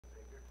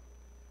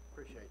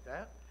Appreciate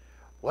that.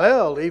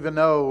 Well, even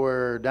though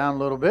we're down a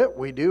little bit,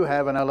 we do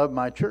have an I Love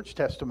My Church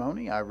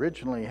testimony. I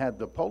originally had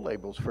the poll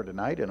labels for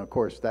tonight, and of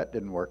course that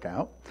didn't work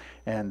out.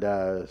 And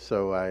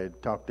so I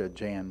talked to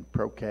Jan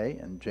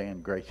Proke, and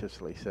Jan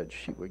graciously said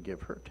she would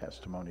give her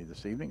testimony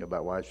this evening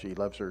about why she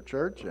loves her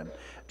church. And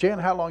Jan,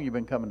 how long you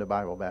been coming to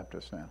Bible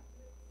Baptist now?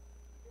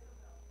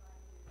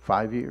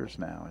 5 years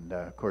now. And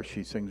of course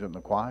she sings in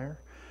the choir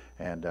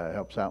and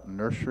helps out in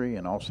nursery,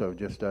 and also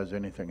just does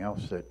anything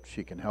else that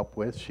she can help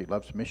with. She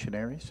loves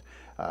missionaries,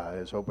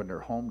 has opened her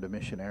home to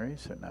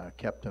missionaries and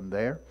kept them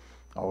there,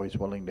 always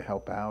willing to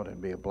help out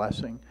and be a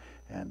blessing.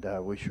 And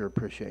we sure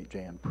appreciate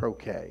Jan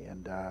Proke.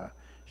 And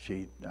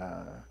she,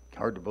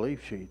 hard to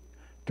believe, she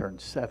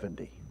turned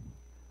 70.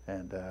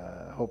 And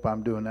hope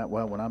I'm doing that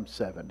well when I'm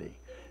 70.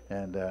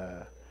 And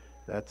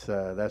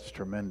that's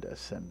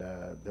tremendous. And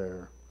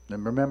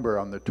And remember,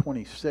 on the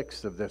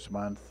 26th of this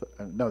month,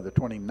 the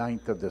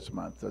 29th of this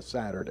month, a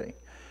Saturday,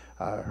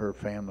 her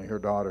family, her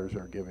daughters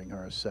are giving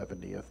her a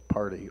 70th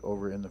party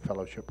over in the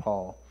fellowship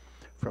hall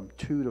from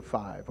 2 to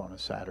 5 on a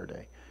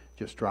Saturday.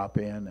 Just drop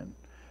in and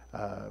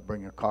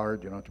bring a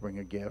card. You don't have to bring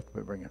a gift,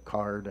 but bring a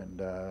card,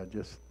 and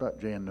just let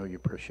Jan know you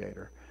appreciate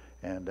her.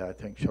 And I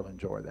think she'll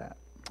enjoy that.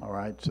 All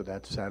right, so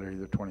that's Saturday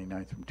the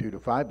 29th from 2 to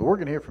 5. But we're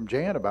going to hear from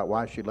Jan about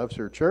why she loves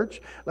her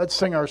church. Let's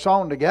sing our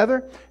song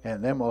together,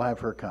 and then we'll have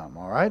her come.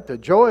 All right, the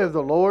joy of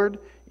the Lord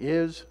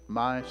is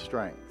my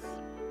strength.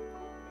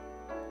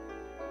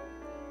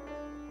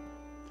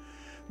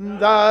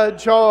 The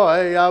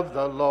joy of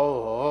the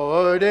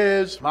Lord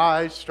is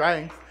my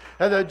strength.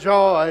 The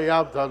joy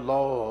of the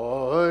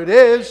Lord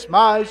is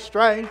my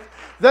strength.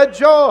 The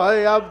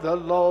joy of the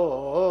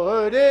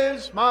Lord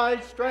is my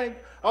strength.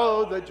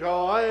 Oh, the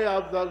joy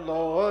of the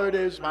Lord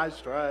is my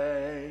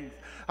strength.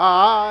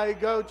 I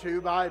go to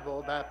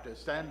Bible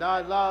Baptist and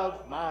I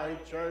love my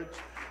church.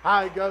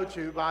 I go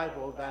to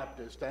Bible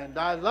Baptist and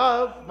I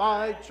love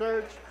my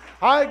church.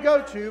 I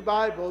go to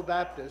Bible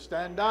Baptist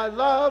and I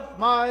love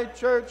my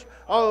church.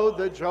 Oh,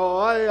 the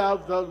joy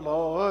of the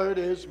Lord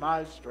is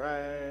my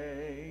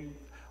strength.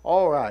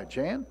 All right,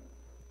 Jan,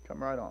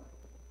 come right on.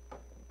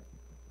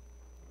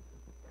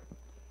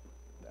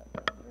 That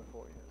down here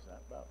for you. Is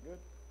that about good?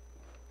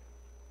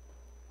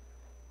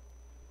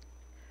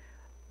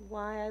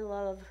 Why I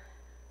love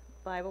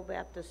Bible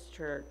Baptist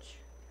Church.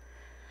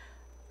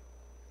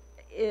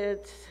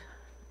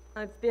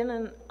 I've been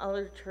in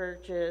other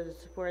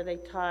churches where they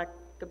talk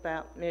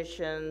about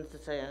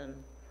missions and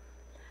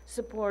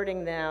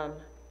supporting them,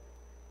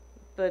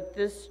 but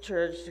this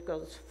church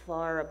goes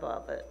far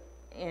above it.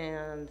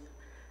 And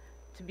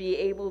to be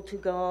able to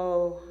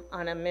go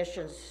on a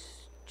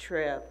missions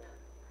trip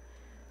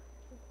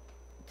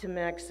to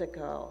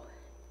Mexico,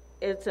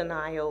 it's an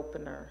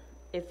eye-opener.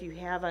 If you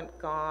haven't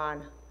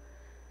gone,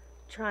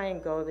 try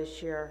and go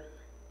this year.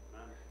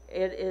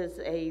 It is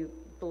a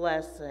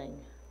blessing.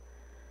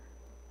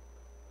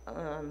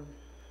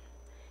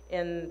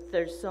 And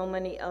there's so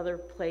many other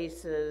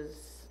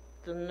places,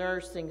 the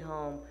nursing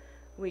home,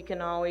 we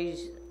can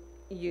always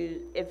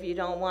use, if you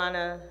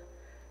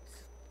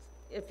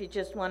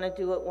just want to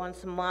do it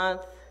once a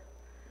month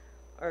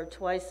or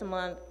twice a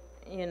month,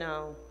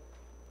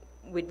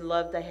 we'd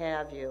love to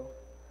have you.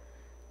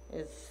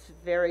 It's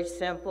very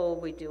simple.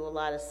 We do a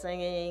lot of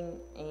singing,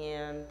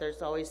 and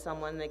there's always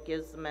someone that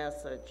gives the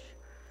message.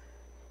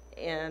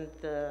 And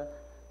the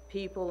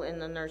people in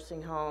the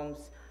nursing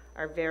homes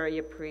are very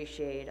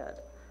appreciated.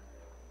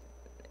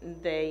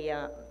 They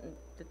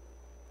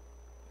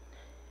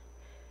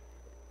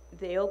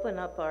open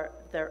up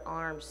their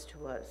arms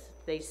to us.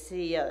 They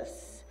see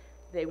us.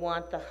 They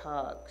want the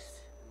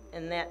hugs,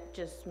 and that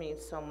just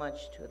means so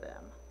much to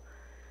them.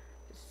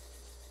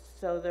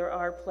 So there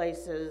are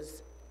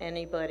places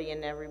anybody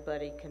and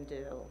everybody can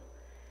do.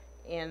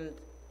 And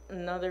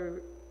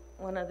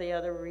one of the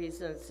other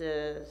reasons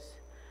is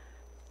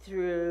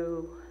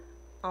through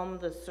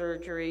the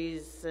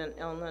surgeries and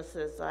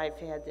illnesses I've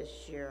had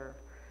this year,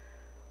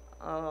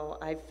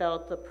 I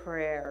felt the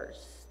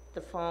prayers,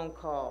 the phone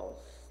calls,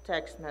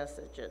 text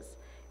messages,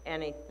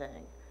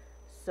 anything.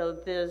 So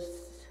this,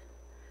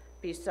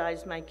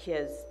 besides my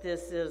kids,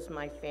 this is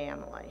my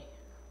family.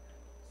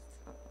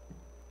 So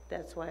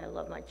that's why I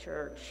love my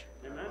church.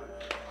 Amen.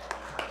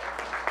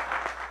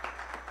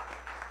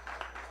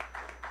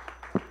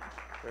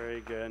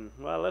 Very good.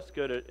 Well, let's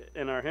go to,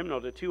 in our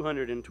hymnal, to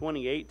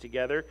 228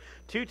 together.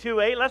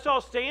 228, let's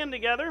all stand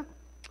together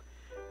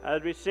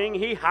as we sing,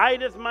 He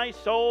hideth my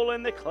soul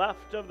in the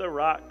cleft of the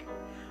rock.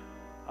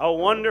 A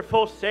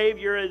wonderful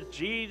Savior is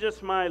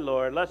Jesus my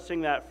Lord. Let's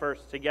sing that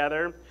first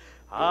together.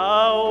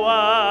 A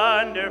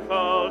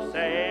wonderful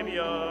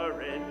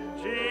Savior is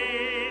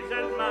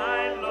Jesus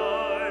my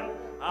Lord.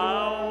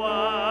 A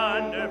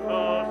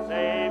wonderful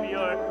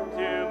Savior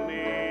to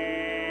me.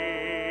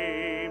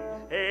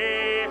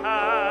 He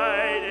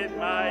hideth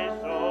my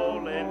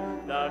soul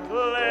in the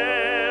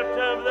cleft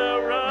of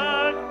the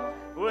rock,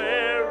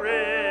 where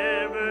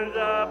rivers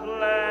of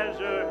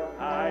pleasure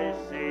I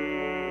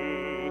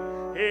see.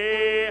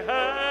 He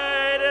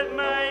hideth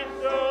my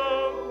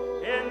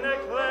soul in the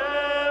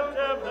cleft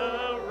of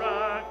the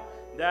rock,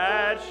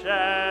 that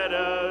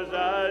shadows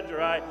a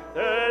dry,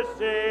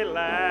 thirsty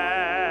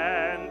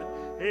land.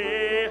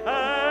 He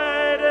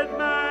hideth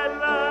my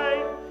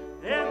life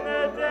in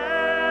the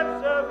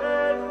depths of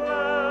his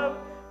love,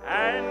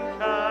 and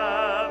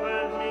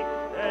covers me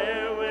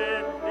there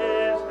with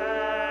his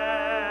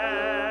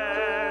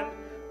hand,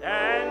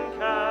 and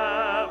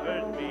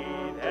covers me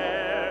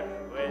there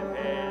with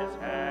his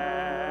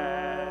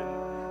hand.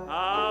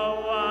 A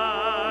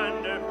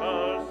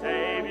wonderful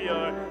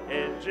Savior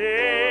is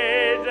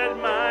Jesus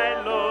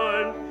my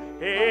Lord.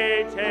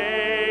 He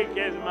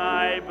taketh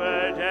my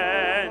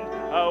burden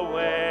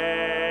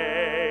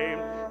away.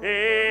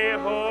 He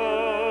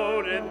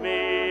holdeth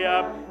me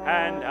up,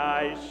 and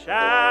I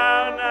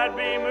shall not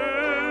be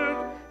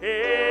moved.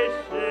 He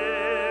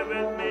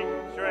giveth me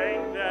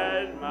strength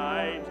as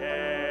my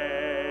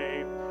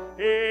day.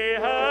 He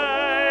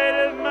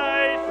hideth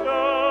my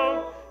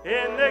soul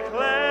in the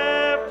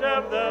cleft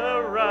of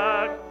the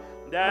rock,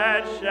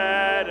 that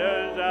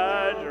shadows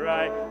a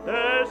dry,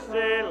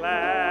 thirsty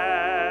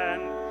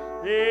land.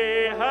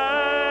 He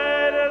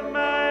hideth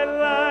my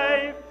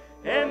life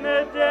in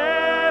the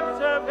depths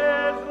of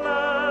his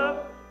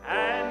love,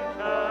 and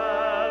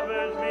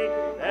covers me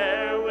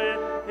there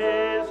with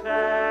his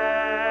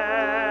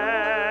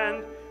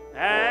hand,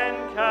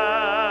 and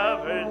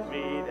covers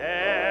me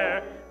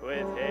there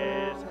with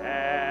his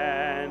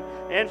hand.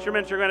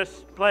 Instruments are going to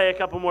play a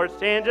couple more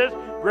stanzas.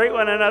 Greet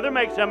one another,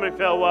 make somebody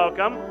feel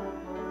welcome.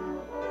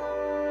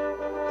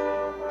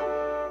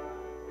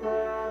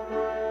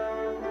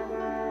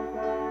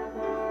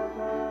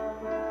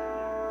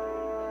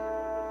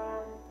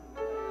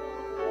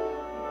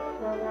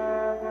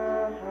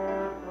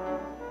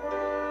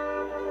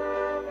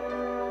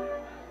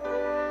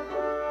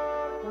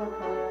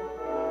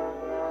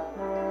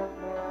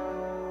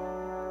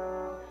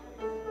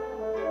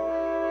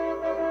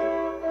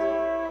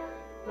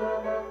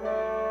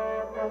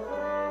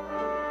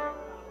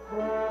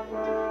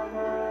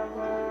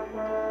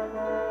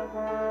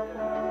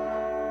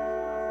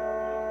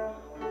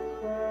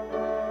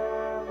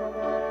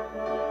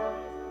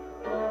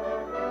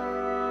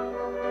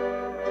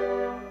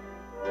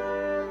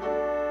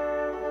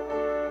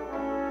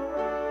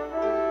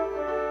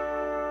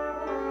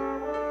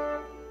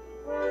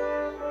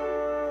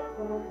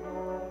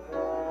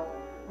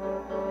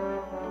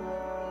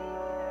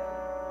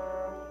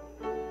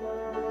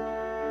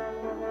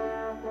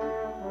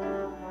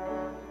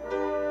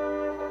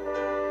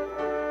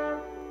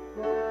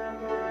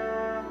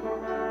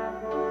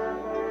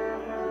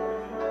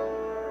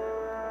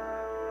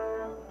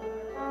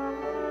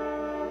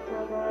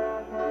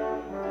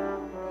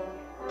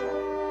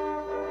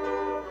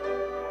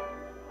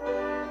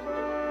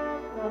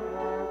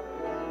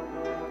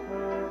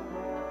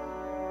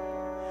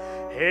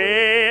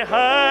 He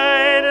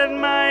hideth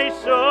my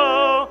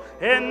soul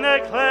in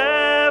the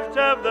cleft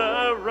of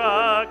the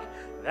rock,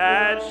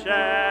 that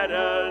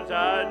shadows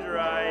a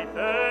dry,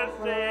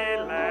 thirsty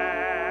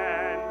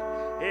land.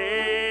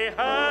 He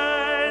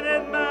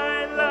hideth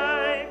my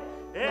life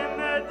in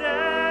the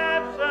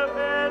depths of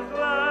his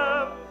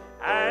love,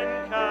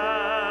 and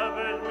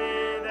covers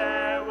me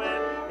there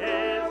with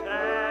his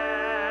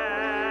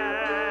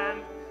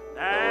hand,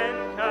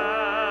 and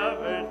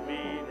covers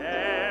me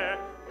there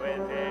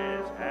with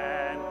his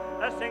hand.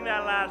 Let's sing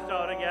that last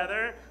all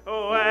together.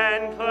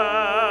 When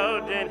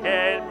clothed in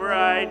his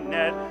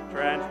brightness,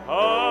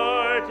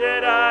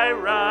 transported I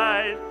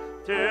rise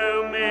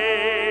to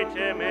meet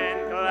him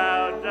in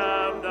clouds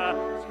of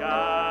the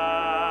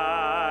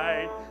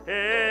sky.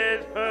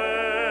 His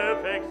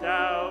perfect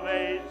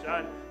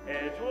salvation,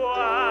 his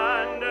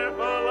wonderful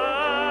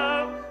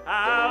love,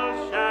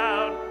 I'll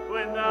shout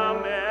with the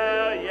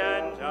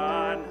millions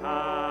on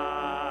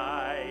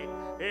high.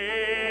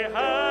 He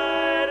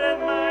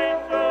hideth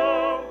my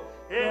soul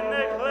in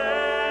the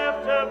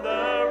cleft of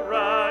the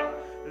rock,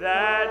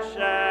 that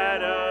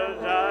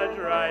shadows a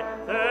dry,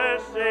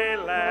 thirsty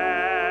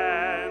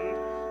land.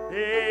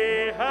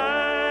 He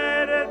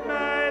hideth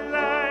my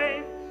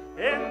life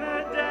in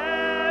the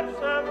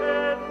depths of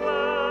his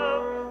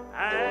love,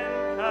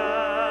 and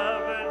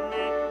covered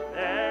me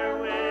there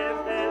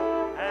with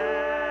his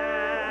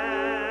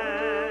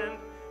hand,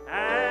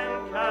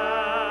 and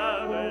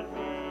covered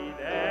me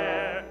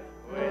there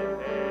with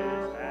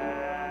his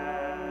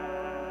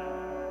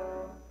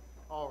hand.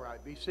 All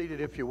right, be seated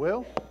if you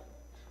will.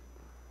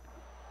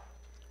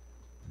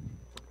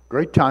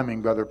 Great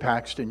timing, Brother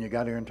Paxton. You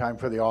got here in time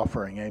for the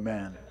offering.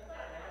 Amen.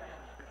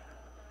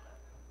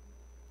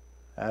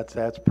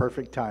 That's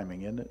perfect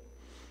timing, isn't it?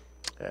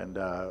 And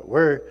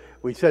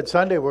we said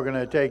Sunday we're going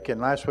to take,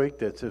 and last week,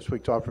 this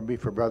week's offering be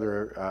for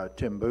Brother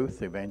Tim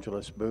Booth,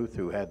 Evangelist Booth,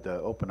 who had the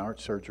open heart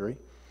surgery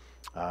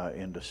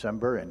in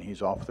December, and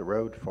he's off the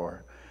road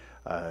for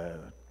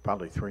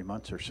probably 3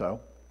 months or so.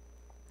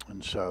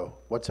 And so,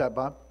 what's that,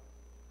 Bob?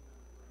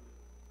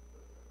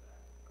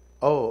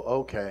 Oh,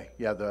 okay.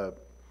 Yeah,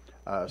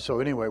 so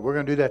anyway, we're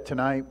going to do that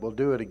tonight. We'll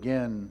do it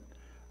again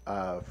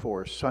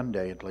for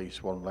Sunday at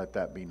least. We'll let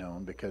that be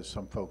known because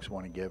some folks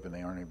want to give and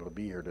they aren't able to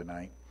be here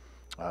tonight.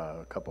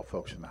 A couple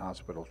folks in the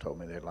hospital told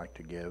me they'd like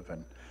to give,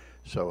 and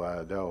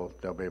so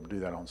they'll be able to do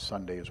that on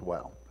Sunday as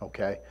well.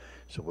 Okay,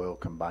 so we'll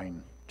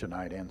combine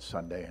tonight and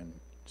Sunday and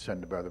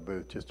send to Brother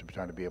Booth just to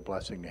try to be a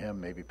blessing to him,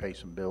 maybe pay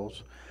some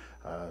bills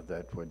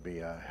that would be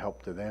a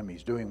help to them.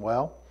 He's doing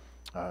well,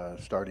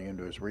 starting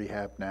into his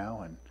rehab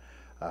now, and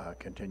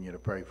continue to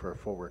pray for a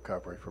full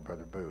recovery for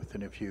Brother Booth.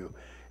 And if you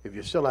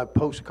still have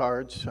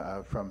postcards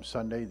from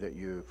Sunday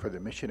for the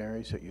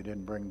missionaries that you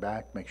didn't bring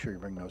back, make sure you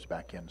bring those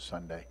back in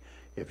Sunday,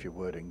 if you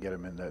would, and get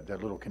them in that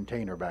little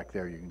container back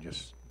there. You can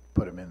just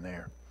put them in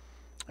there,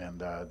 and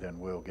then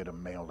we'll get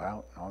them mailed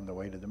out on the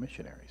way to the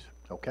missionaries.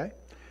 Okay?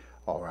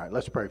 All right,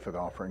 let's pray for the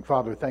offering.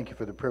 Father, thank you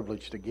for the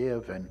privilege to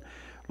give, and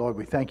Lord,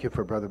 we thank you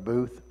for Brother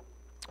Booth.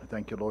 I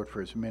thank you, Lord, for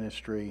his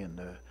ministry and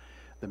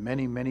the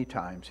many, many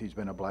times he's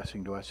been a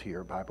blessing to us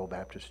here, Bible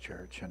Baptist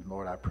Church. And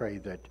Lord, I pray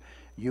that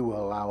you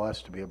will allow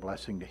us to be a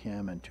blessing to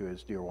him and to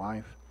his dear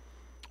wife.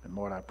 And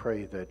Lord, I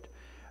pray that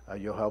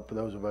you'll help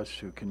those of us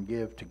who can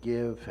give to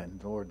give, and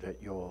Lord, that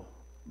you'll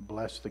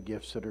bless the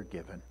gifts that are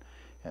given.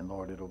 And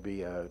Lord, it'll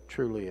be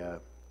truly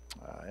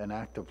an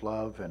act of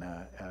love and,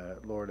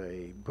 Lord,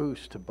 a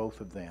boost to both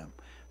of them,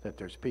 that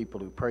there's people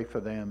who pray for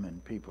them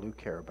and people who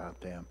care about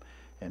them.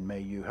 And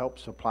may you help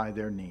supply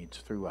their needs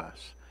through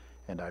us.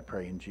 And I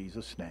pray in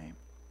Jesus' name,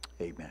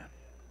 amen.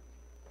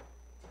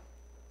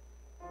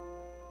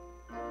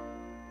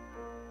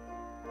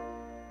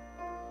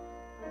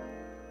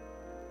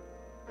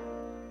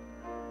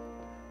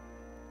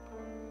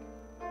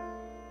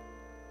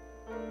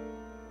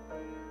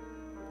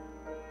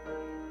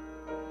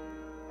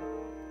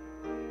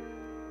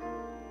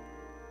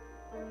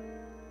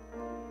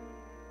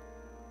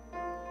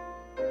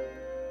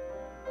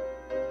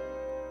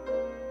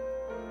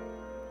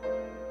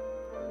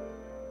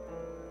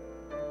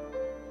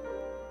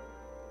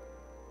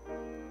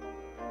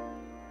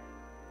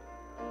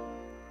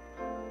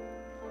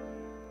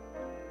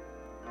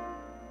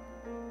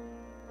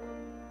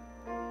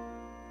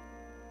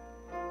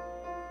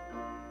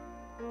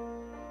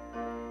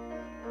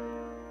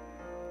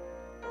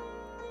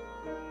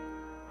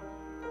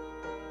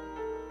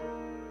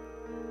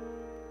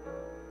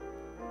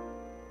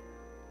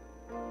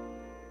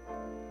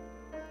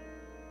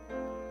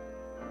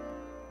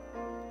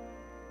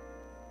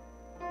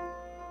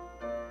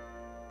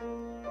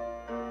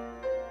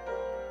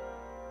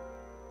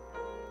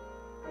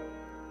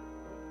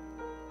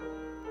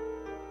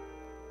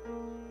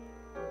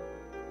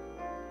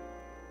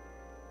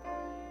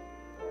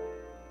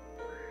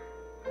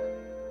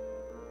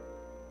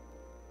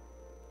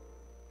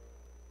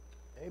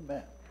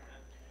 Amen.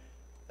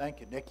 Thank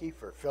you, Nikki,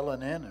 for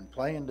filling in and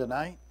playing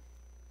tonight.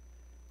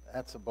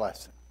 That's a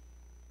blessing.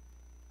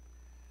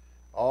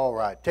 All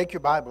right. Take your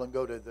Bible and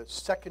go to the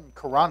 2nd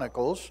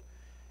Chronicles,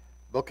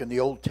 book in the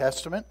Old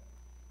Testament.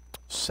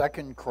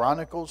 2nd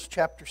Chronicles,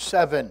 chapter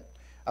 7.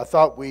 I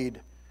thought we'd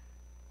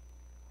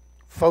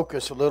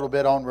focus a little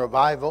bit on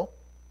revival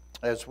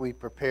as we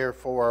prepare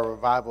for our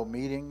revival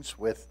meetings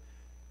with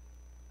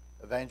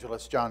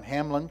Evangelist John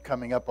Hamlin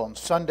coming up on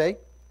Sunday.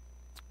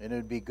 And it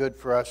would be good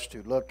for us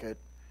to look at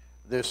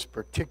this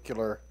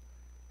particular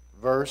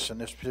verse and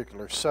this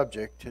particular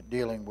subject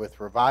dealing with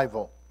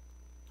revival.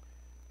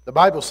 The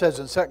Bible says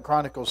in 2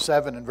 Chronicles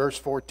 7 and verse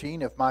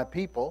 14, "If my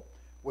people,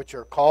 which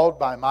are called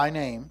by my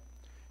name,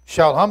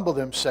 shall humble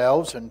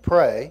themselves and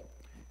pray,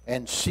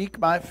 and seek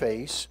my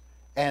face,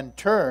 and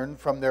turn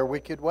from their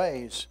wicked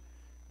ways,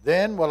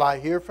 then will I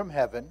hear from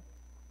heaven,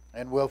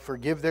 and will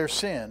forgive their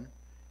sin,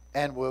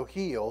 and will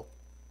heal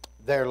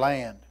their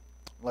land."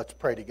 Let's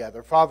pray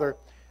together. Father,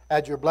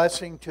 add your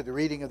blessing to the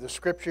reading of the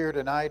Scripture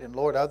tonight, and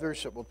Lord,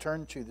 others that we'll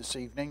turn to this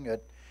evening.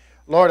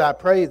 Lord, I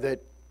pray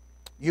that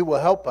you will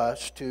help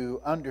us to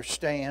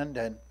understand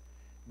and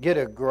get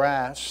a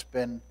grasp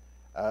and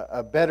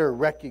a better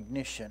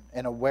recognition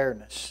and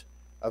awareness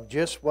of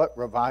just what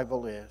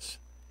revival is.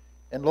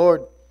 And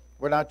Lord,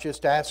 we're not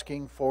just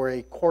asking for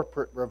a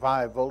corporate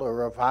revival or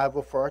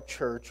revival for our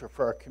church or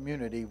for our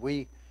community.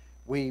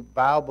 We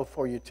bow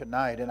before you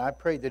tonight, and I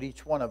pray that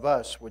each one of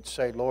us would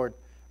say, Lord,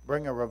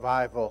 bring a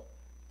revival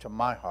to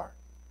my heart.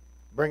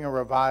 Bring a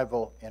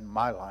revival in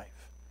my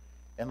life.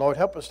 And Lord,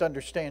 help us to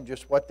understand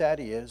just what that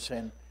is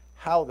and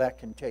how that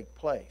can take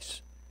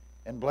place.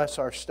 And bless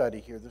our study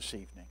here this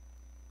evening.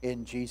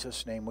 In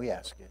Jesus' name we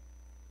ask it.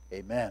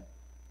 Amen.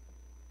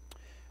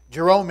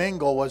 Jerome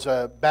Engel was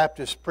a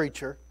Baptist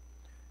preacher,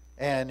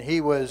 and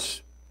he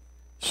was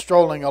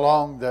strolling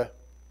along the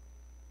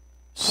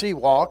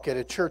Seawalk at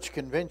a church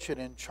convention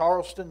in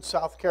Charleston,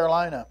 South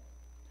Carolina.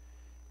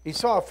 He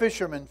saw a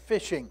fisherman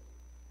fishing,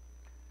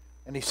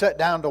 and he sat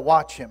down to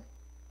watch him.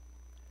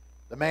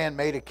 The man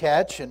made a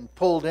catch and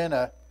pulled in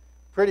a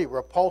pretty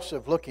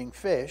repulsive-looking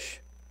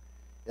fish.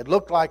 It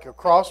looked like a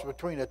cross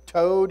between a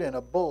toad and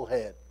a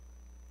bullhead.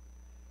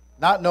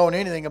 Not knowing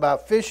anything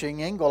about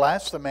fishing, Engel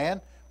asked the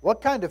man,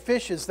 "What kind of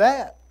fish is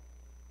that?"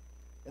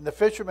 And the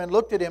fisherman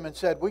looked at him and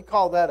said, "We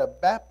call that a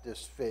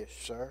Baptist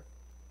fish, sir."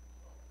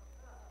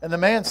 And the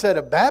man said,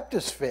 "A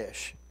Baptist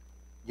fish?"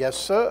 "Yes,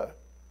 sir,"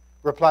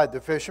 replied the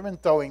fisherman,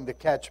 throwing the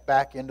catch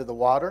back into the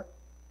water.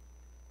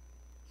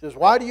 He says,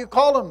 why do you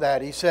call them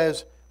that? He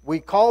says, we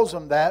calls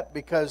them that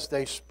because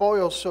they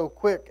spoil so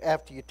quick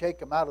after you take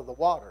them out of the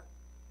water.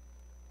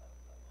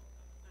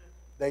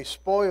 They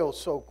spoil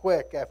so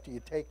quick after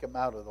you take them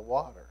out of the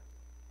water.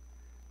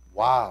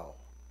 Wow.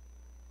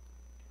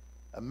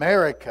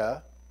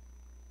 America,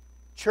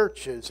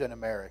 churches in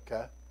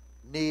America,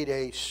 need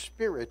a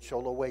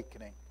spiritual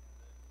awakening.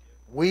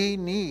 We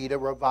need a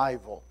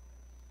revival.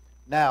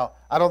 Now,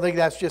 I don't think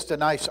that's just a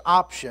nice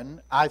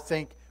option. I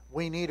think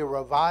we need a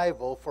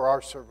revival for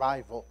our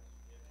survival.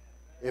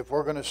 If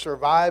we're going to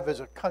survive as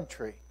a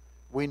country,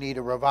 we need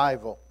a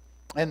revival.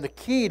 And the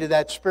key to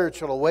that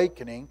spiritual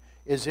awakening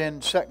is in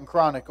 2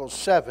 Chronicles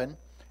 7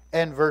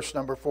 and verse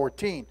number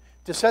 14.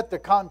 To set the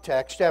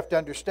context, you have to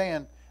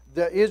understand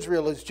that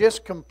Israel has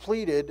just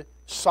completed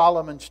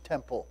Solomon's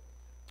temple.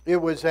 It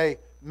was a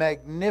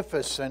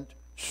magnificent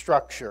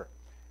structure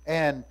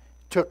and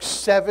took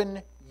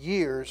 7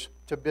 years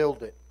to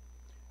build it.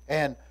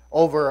 And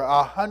over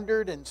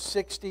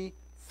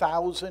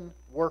 160,000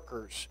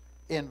 workers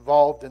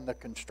involved in the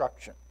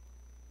construction.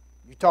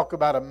 You talk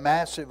about a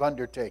massive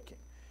undertaking.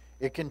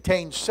 It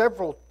contained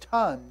several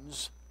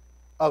tons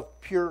of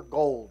pure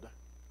gold.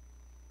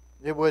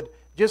 It would,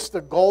 just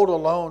the gold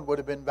alone would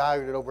have been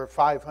valued at over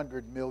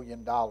 $500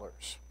 million.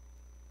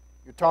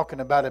 You're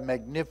talking about a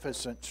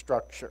magnificent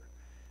structure.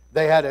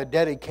 They had a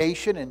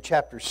dedication in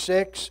chapter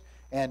 6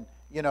 and,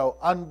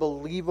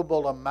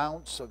 unbelievable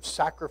amounts of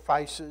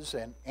sacrifices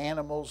and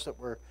animals that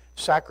were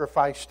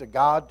sacrificed to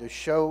God to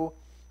show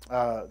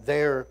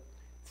their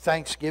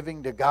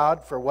thanksgiving to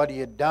God for what He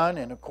had done.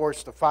 And of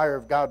course the fire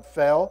of God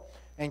fell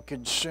and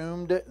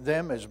consumed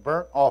them as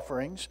burnt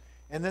offerings.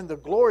 And then the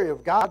glory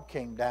of God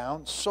came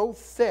down so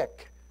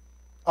thick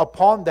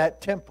upon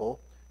that temple,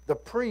 the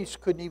priests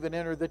couldn't even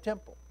enter the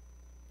temple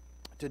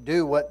to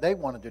do what they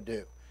wanted to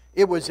do.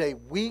 It was a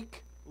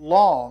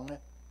week-long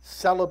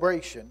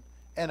celebration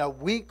and a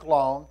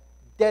week-long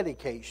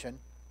dedication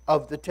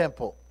of the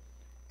temple.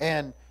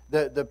 And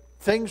the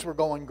things were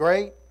going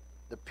great.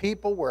 The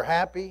people were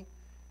happy.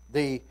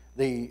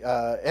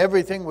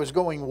 Everything was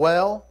going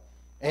well.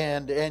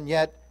 And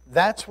yet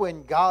that's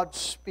when God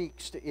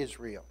speaks to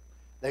Israel.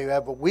 They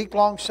have a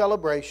week-long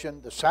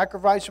celebration. The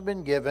sacrifice has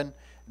been given.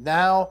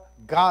 Now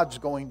God's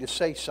going to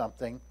say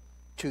something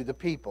to the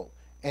people.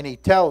 And He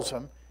tells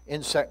them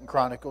in 2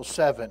 Chronicles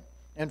 7.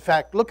 In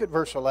fact, look at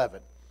verse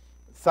 11.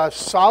 Thus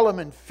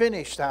Solomon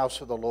finished the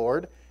house of the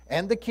Lord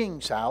and the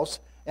king's house,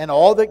 and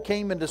all that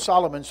came into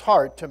Solomon's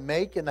heart to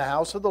make in the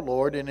house of the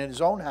Lord and in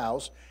his own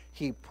house,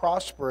 he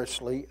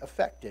prosperously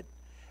effected.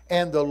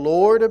 And the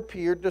Lord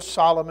appeared to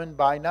Solomon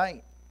by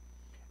night,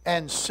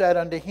 and said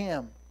unto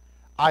him,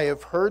 I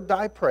have heard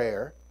thy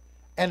prayer,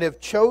 and have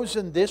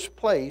chosen this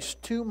place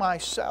to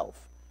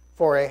myself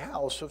for a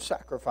house of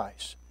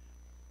sacrifice.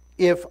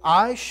 If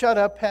I shut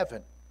up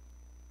heaven,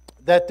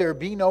 that there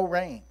be no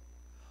rain,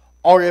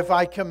 or if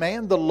I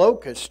command the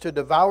locusts to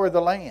devour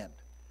the land,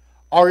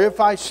 or if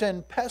I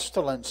send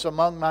pestilence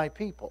among my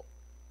people,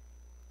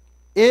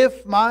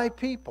 if my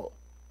people,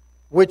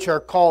 which are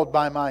called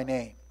by my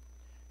name,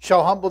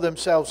 shall humble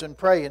themselves and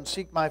pray and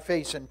seek my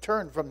face and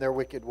turn from their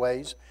wicked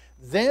ways,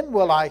 then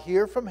will I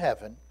hear from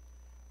heaven,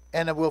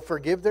 and I will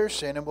forgive their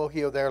sin and will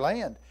heal their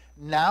land.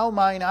 Now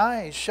mine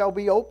eyes shall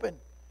be open,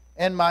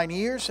 and mine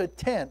ears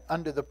attent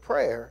unto the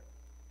prayer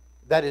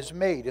that is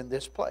made in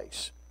this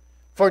place.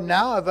 For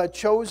now have I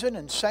chosen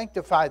and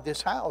sanctified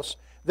this house,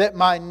 that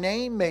my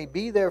name may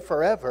be there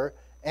forever,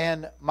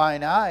 and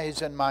mine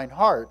eyes and mine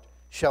heart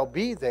shall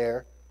be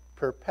there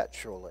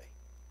perpetually.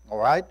 All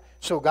right?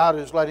 So God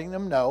is letting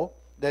them know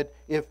that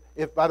if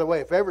by the way,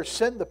 if I ever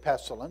send the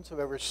pestilence, if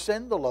I ever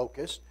send the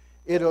locust,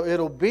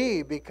 it'll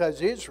be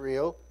because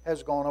Israel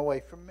has gone away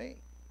from me.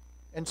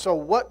 And so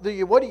what do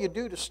you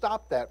do to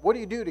stop that? What do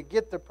you do to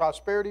get the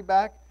prosperity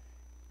back?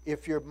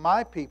 If you're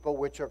my people,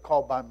 which are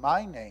called by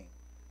my name,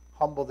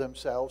 humble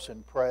themselves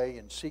and pray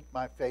and seek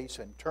my face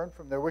and turn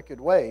from their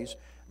wicked ways,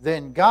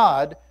 then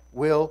God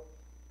will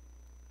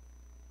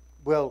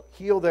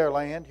heal their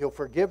land. He'll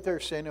forgive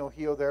their sin. He'll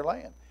heal their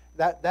land.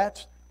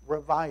 That's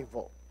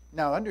revival.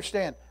 Now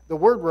understand, the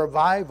word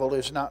revival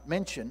is not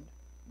mentioned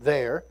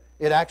there.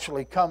 It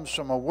actually comes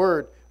from a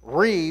word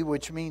re,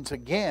 which means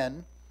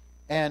again,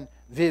 and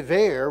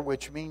vivere,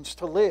 which means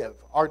to live,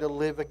 or to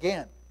live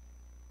again.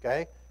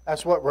 Okay?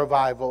 That's what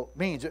revival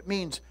means. It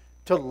means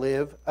to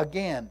live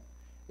again.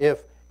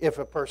 If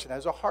a person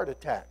has a heart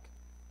attack,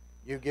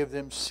 you give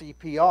them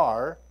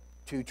CPR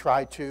to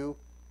try to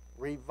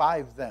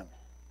revive them.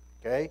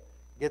 Okay?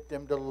 Get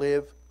them to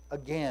live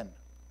again.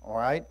 All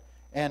right?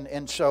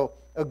 And so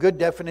a good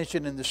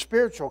definition in the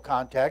spiritual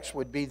context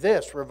would be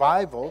this.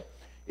 Revival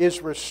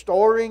is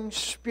restoring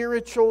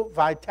spiritual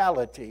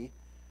vitality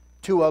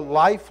to a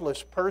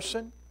lifeless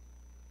person,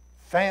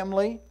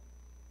 family,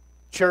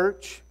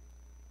 church,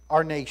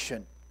 or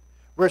nation.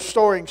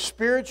 Restoring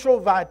spiritual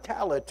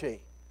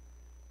vitality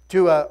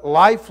to a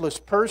lifeless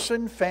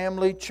person,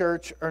 family,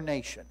 church, or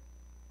nation.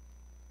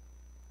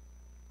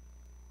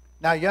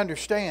 Now you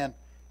understand,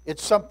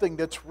 it's something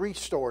that's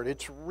restored.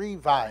 It's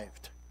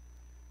revived.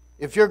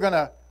 If you're going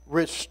to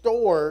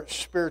restore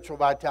spiritual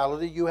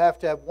vitality, you have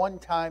to have one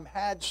time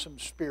had some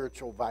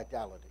spiritual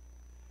vitality.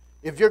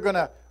 If you're going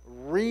to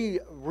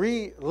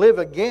relive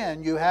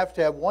again, you have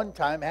to have one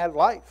time had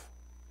life.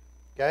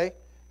 Okay?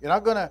 You're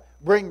not going to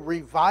bring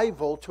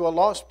revival to a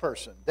lost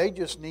person. They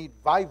just need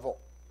vival.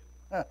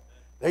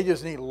 They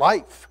just need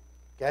life.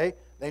 Okay?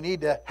 They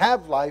need to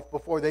have life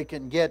before they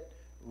can get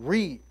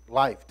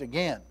re-lifed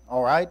again.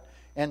 All right?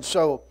 And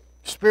so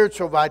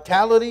spiritual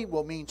vitality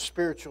will mean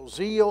spiritual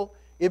zeal.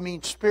 It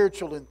means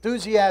spiritual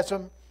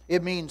enthusiasm.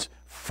 It means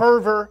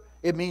fervor.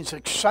 It means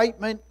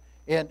excitement.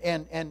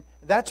 And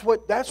that's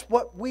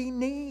what we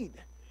need.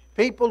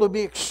 People to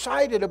be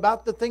excited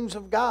about the things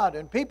of God,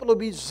 and people to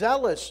be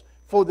zealous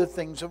for the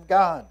things of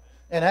God,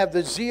 and have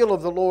the zeal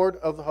of the Lord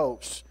of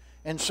hosts.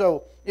 And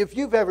so, if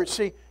you've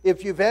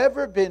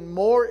ever been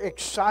more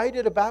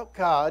excited about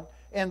God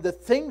and the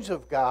things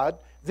of God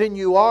than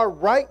you are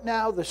right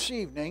now this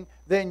evening,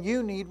 then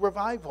you need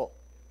revival.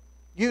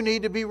 You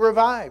need to be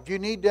revived. You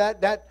need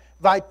that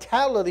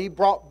vitality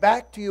brought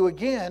back to you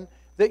again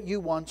that you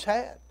once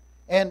had.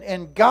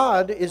 And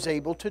God is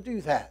able to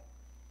do that.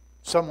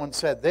 Someone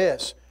said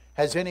this,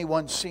 has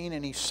anyone seen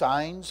any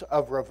signs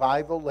of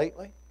revival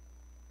lately?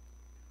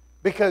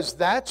 Because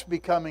that's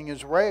becoming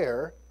as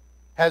rare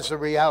as the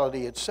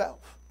reality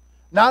itself.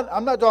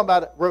 I'm not talking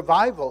about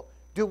revival.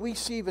 Do we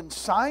see even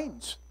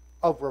signs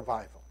of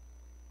revival?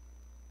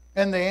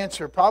 And the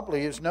answer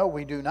probably is no,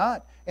 we do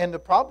not. And the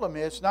problem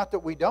is not that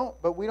we don't,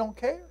 but we don't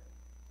care.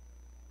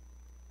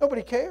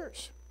 Nobody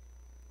cares.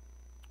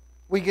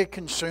 We get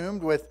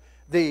consumed with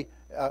the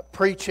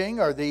preaching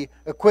or the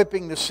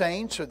equipping the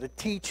saints or the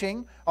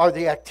teaching or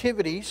the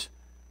activities.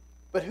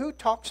 But who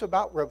talks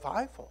about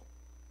revival?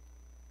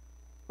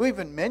 Who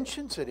even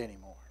mentions it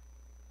anymore?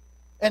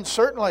 And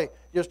certainly,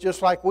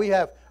 just like we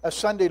have a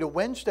Sunday to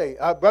Wednesday,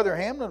 Brother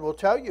Hamlin will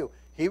tell you,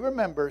 he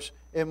remembers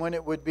when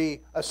it would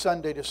be a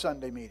Sunday to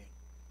Sunday meeting.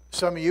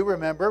 Some of you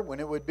remember when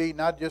it would be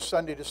not just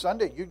Sunday to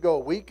Sunday, you'd go a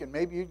week and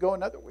maybe you'd go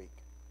another week.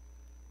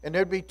 And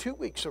there'd be 2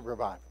 weeks of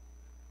revival.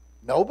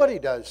 Nobody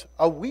does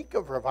a week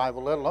of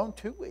revival, let alone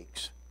 2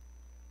 weeks.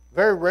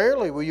 Very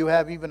rarely will you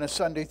have even a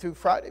Sunday through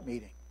Friday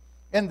meeting.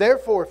 And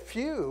therefore,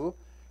 few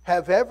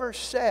have ever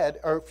said,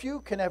 or few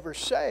can ever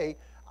say,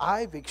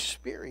 I've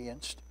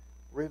experienced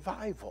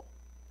revival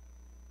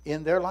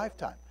in their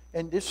lifetime.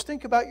 And just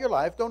think about your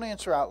life. Don't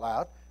answer out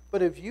loud.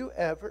 But have you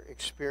ever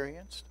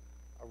experienced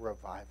a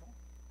revival?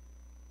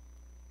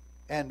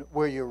 And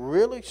where you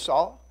really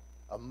saw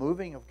a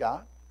moving of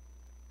God?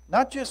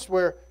 Not just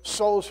where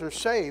souls are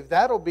saved.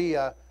 That'll be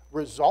a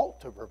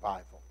result of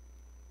revival.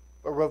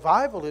 But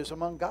revival is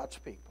among God's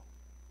people.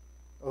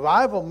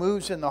 Revival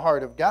moves in the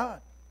heart of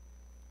God.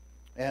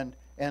 And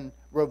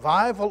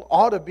revival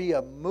ought to be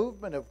a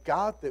movement of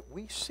God that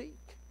we seek.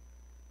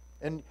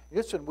 And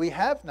listen, we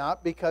have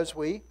not because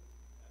we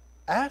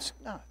ask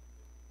not.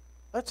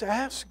 Let's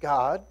ask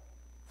God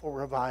for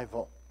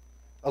revival.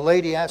 A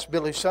lady asked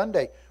Billy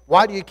Sunday,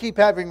 why do you keep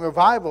having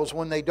revivals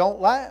when they don't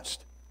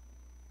last?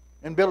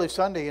 And Billy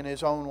Sunday, in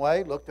his own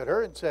way, looked at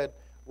her and said,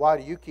 why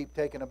do you keep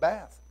taking a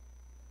bath?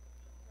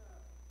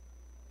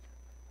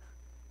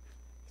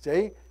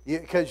 See?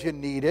 Because you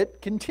need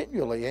it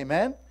continually.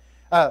 Amen?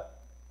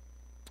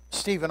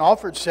 Stephen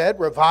Alford said,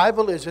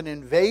 revival is an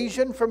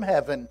invasion from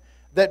heaven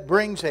that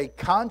brings a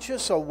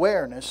conscious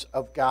awareness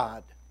of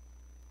God.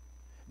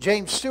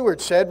 James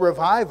Stewart said,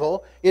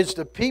 revival is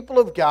the people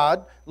of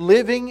God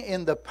living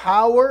in the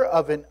power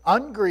of an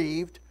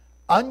ungrieved,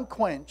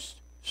 unquenched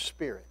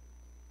spirit.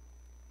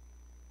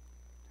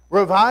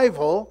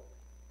 Revival,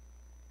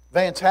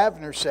 Vance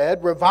Havner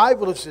said,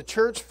 revival is the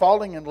church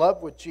falling in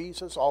love with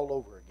Jesus all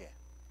over again.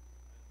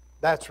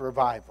 That's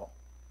revival.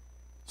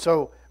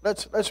 So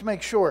let's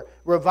make sure.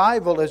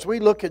 Revival, as we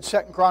look at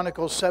 2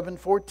 Chronicles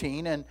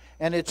 7:14,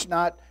 and it's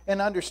not,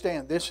 and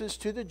understand, this is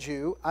to the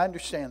Jew, I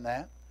understand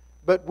that.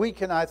 But we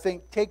can, I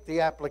think, take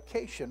the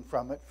application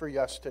from it for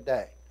us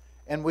today.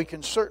 And we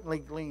can certainly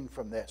glean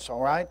from this,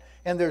 all right?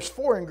 And there's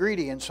 4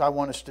 ingredients I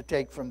want us to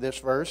take from this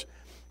verse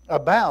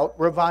about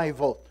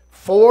revival.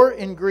 4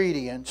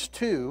 ingredients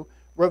to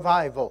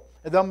revival.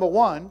 Number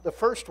 1, the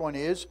first one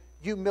is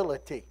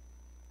humility.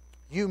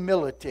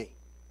 Humility.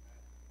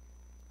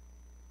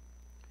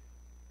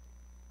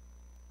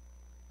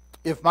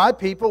 If my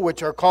people,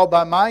 which are called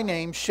by my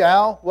name,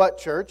 shall, what,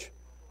 church?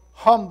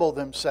 Humble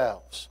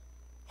themselves.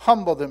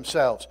 Humble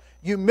themselves.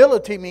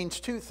 Humility means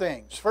 2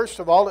 things. First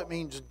of all, it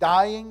means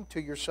dying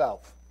to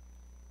yourself.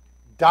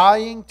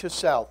 Dying to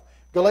self.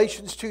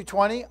 Galatians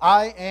 2:20,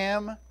 I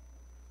am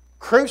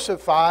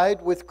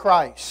crucified with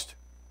Christ.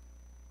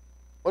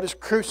 What does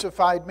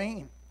crucified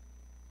mean?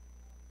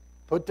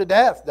 Put to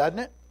death, doesn't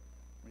it?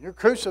 When you're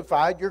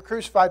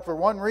crucified for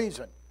one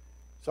reason.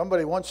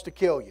 Somebody wants to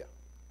kill you.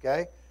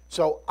 Okay?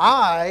 So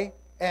I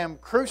am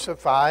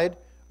crucified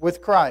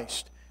with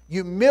Christ.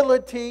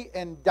 Humility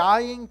and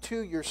dying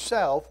to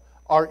yourself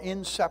are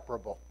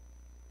inseparable.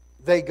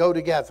 They go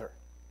together.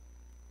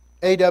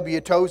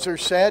 A.W. Tozer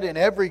said, in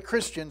every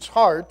Christian's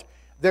heart,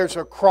 there's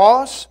a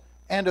cross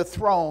and a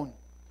throne.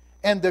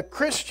 And the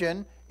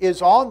Christian is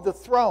on the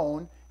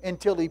throne,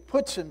 until he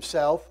puts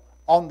himself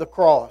on the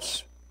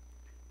cross.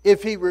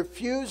 If he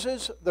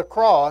refuses the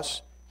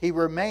cross, he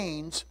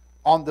remains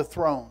on the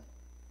throne.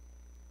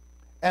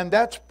 And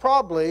that's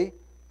probably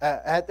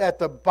at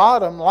the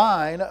bottom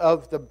line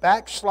of the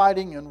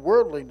backsliding and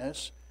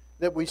worldliness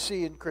that we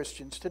see in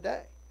Christians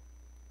today.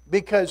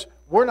 Because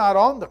we're not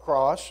on the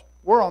cross,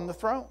 we're on the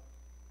throne.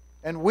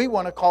 And we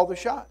want to call the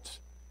shots.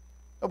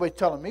 Nobody's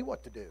telling me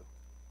what to do.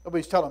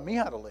 Nobody's telling me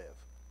how to live.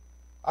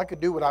 I could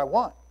do what I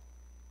want.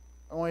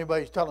 I don't want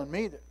anybody telling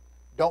me that,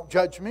 don't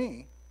judge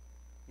me.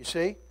 You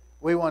see?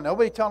 We want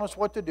nobody telling us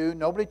what to do.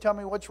 Nobody tell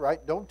me what's right.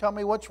 Don't tell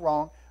me what's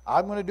wrong.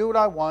 I'm going to do what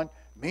I want.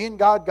 Me and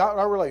God got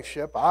our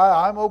relationship.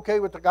 I'm okay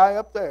with the guy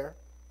up there.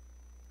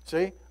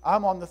 See?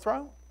 I'm on the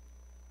throne.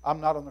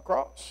 I'm not on the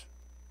cross.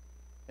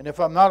 And if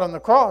I'm not on the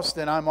cross,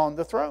 then I'm on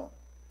the throne.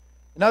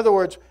 In other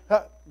words,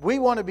 we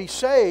want to be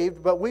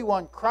saved, but we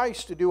want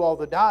Christ to do all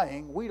the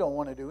dying. We don't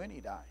want to do any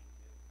dying.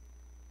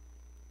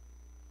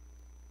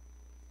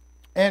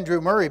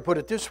 Andrew Murray put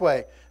it this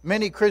way: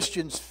 many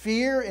Christians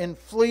fear and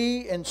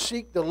flee and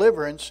seek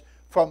deliverance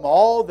from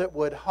all that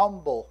would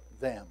humble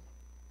them.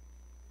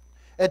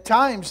 At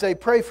times they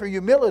pray for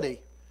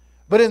humility,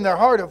 but in their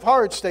heart of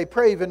hearts they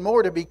pray even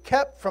more to be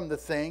kept from the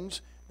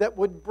things that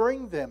would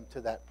bring them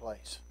to that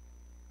place.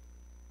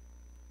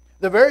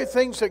 The very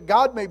things that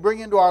God may bring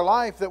into our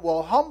life that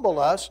will humble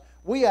us,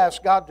 we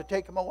ask God to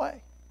take them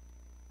away.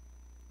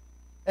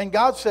 And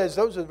God says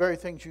those are the very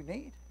things you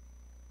need,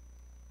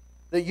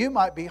 that you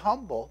might be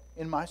humble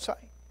in my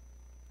sight.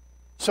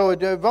 So it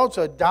devotes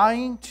a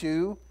dying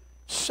to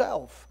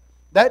self.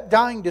 That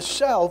dying to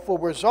self will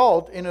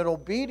result in an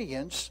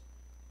obedience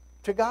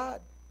to God.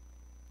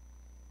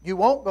 You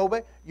won't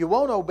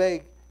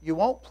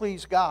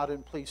please God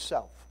and please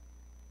self.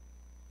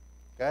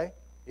 Okay?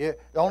 The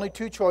only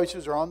two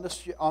choices are on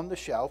the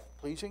shelf: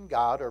 pleasing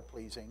God or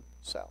pleasing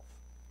self.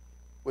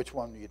 Which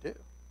one do you do?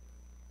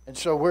 And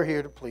so we're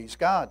here to please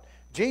God.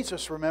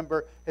 Jesus,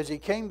 remember, as he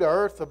came to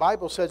earth, the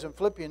Bible says in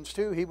Philippians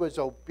 2, he was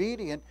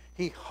obedient.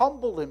 He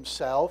humbled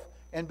himself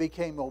and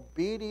became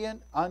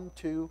obedient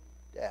unto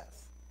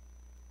death.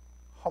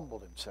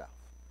 Humbled himself.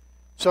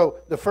 So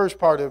the first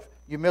part of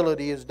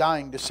humility is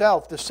dying to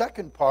self. The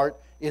second part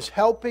is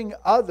helping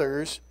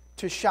others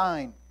to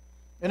shine.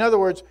 In other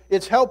words,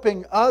 it's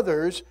helping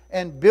others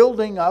and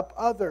building up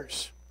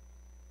others.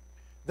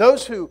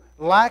 Those who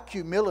lack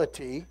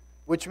humility,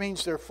 which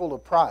means they're full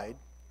of pride,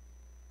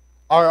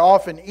 are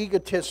often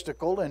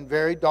egotistical and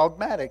very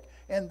dogmatic.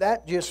 And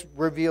that just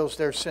reveals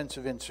their sense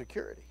of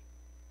insecurity.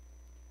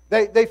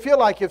 They feel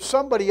like if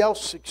somebody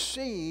else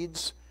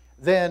succeeds,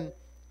 then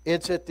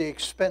it's at the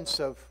expense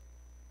of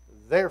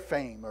their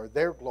fame or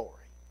their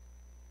glory.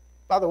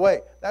 By the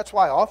way, that's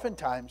why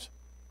oftentimes,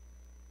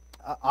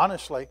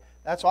 honestly,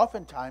 that's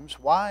oftentimes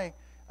why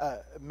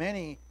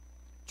many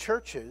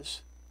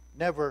churches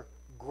never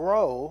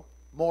grow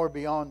more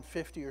beyond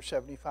 50 or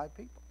 75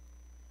 people.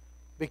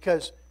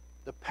 Because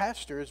the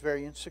pastor is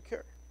very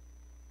insecure.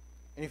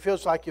 And he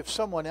feels like if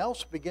someone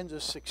else begins to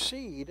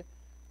succeed,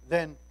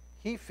 then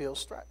he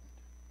feels threatened.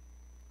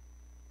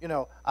 You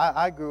know,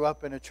 I grew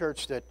up in a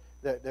church that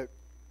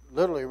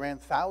literally ran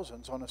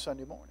thousands on a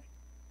Sunday morning.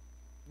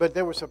 But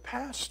there was a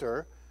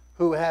pastor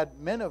who had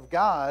men of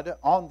God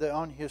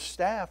on his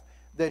staff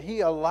that he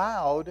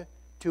allowed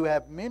to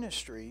have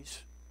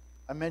ministries.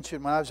 I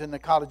mentioned when I was in the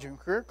college and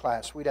career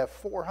class, we'd have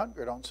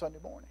 400 on Sunday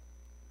morning.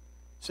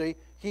 See,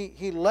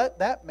 he let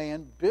that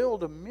man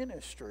build a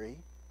ministry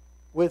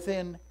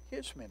within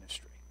his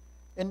ministry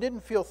and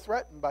didn't feel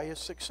threatened by his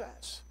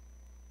success.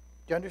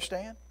 Do you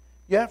understand?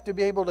 You have to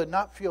be able to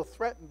not feel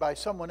threatened by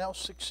someone else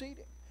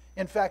succeeding.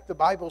 In fact, the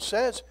Bible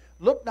says,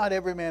 look not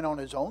every man on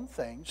his own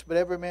things, but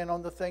every man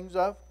on the things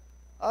of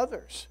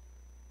others.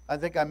 I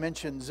think I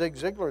mentioned Zig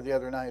Ziglar the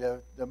other night,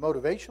 the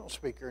motivational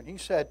speaker, and he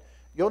said,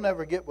 you'll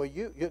never get what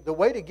the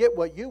way to get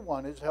what you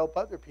want is help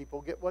other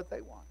people get what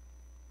they want.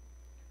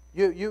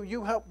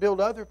 You help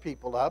build other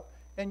people up,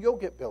 and you'll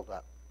get built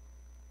up.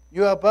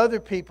 You help other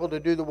people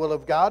to do the will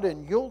of God,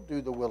 and you'll do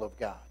the will of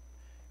God.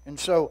 And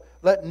so,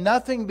 let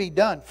nothing be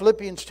done.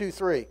 Philippians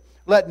 2:3.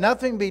 Let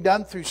nothing be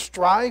done through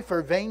strife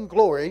or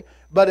vainglory,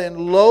 but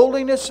in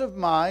lowliness of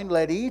mind,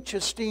 let each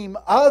esteem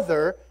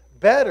other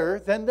better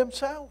than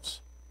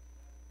themselves.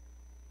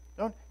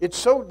 It's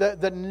so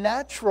the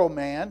natural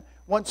man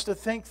wants to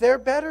think they're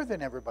better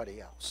than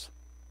everybody else.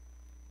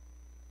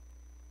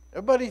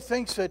 Everybody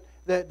thinks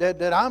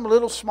that I'm a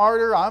little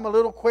smarter, I'm a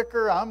little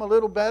quicker, I'm a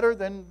little better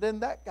than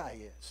that guy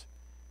is.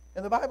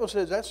 And the Bible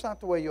says that's not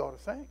the way you ought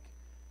to think.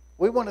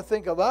 We want to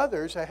think of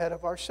others ahead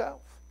of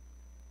ourselves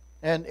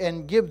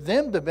and give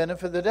them the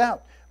benefit of the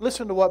doubt.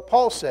 Listen to what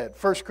Paul said,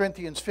 1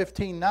 Corinthians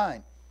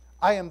 15:9.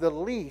 I am the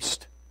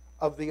least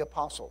of the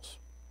apostles.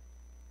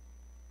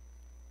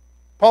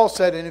 Paul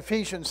said in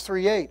Ephesians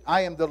 3:8,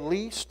 I am the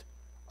least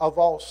of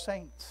all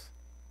saints.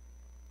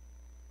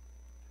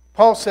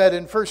 Paul said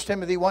in 1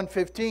 Timothy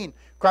 1:15,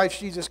 Christ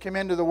Jesus came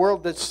into the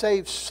world to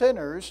save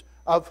sinners,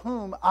 of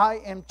whom I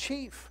am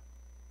chief.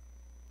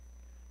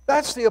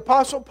 That's the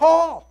Apostle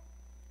Paul.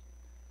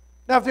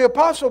 Now, if the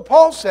Apostle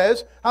Paul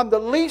says, I'm the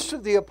least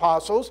of the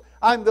apostles,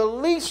 I'm the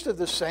least of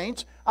the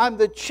saints, I'm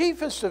the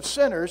chiefest of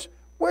sinners,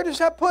 where does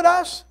that put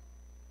us?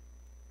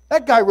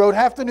 That guy wrote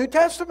half the New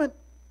Testament.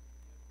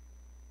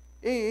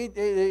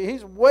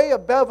 He's way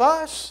above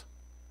us.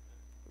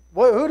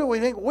 Who do we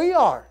think we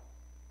are?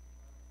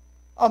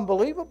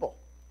 Unbelievable.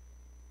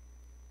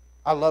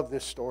 I love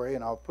this story,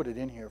 and I'll put it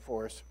in here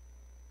for us.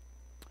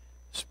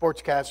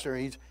 Sportscaster,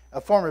 he's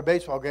a former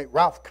baseball great,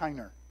 Ralph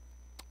Kiner,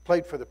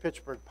 played for the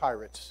Pittsburgh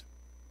Pirates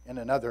in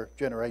another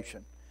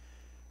generation.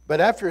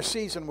 But after a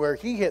season where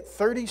he hit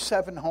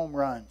 37 home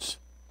runs,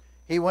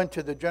 he went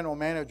to the general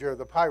manager of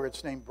the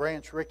Pirates named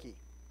Branch Rickey,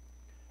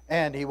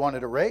 and he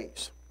wanted a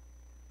raise.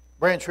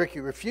 Branch Rickey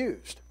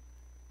refused.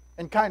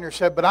 And Kiner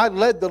said, but I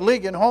led the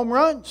league in home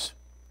runs.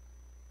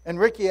 And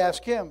Rickey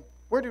asked him,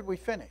 where did we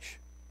finish?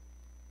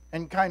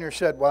 And Kiner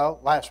said, well,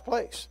 last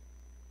place.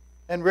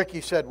 And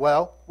Rickey said,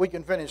 well, we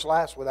can finish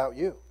last without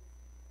you.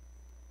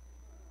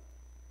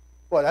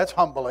 Well, that's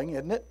humbling,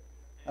 isn't it?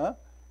 Huh?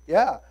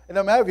 Yeah. It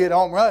doesn't matter if you hit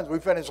home runs. We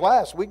finish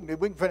last. We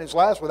can finish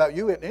last without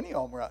you hitting any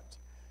home runs.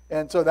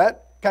 And so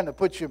that kind of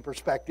puts you in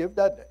perspective,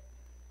 doesn't it?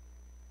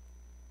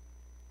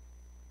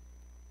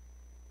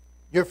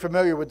 You're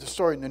familiar with the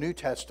story in the New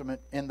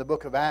Testament in the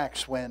book of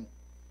Acts when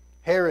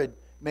Herod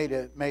made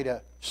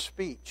a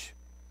speech,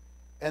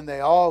 and they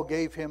all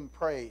gave him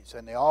praise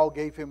and they all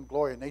gave him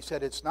glory, and they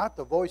said it's not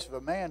the voice of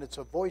a man, it's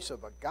the voice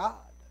of a God.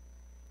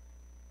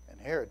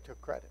 And Herod took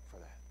credit for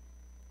that.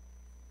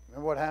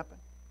 Remember what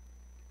happened?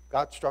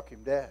 God struck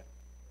him dead,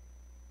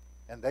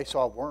 and they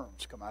saw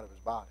worms come out of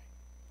his body,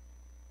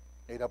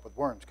 ate up with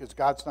worms, because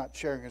God's not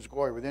sharing His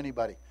glory with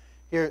anybody.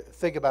 Here,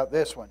 think about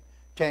this one.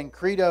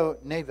 Tancredo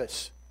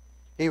Neves.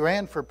 He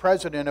ran for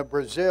president of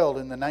Brazil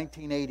in the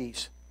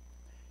 1980s.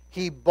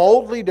 He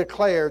boldly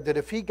declared that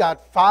if he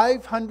got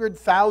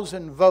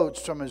 500,000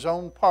 votes from his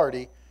own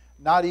party,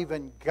 not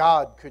even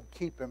God could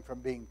keep him from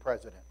being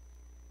president.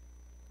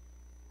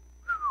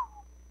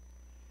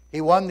 He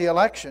won the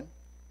election,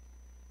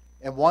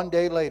 and one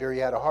day later he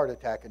had a heart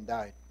attack and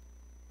died.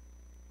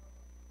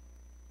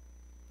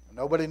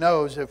 Nobody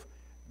knows if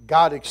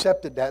God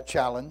accepted that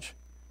challenge,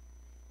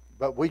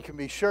 but we can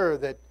be sure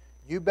that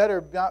you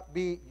better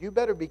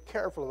be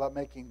careful about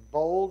making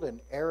bold and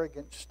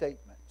arrogant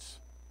statements,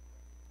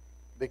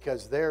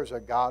 because there's a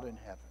God in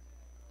heaven.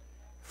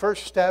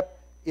 First step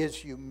is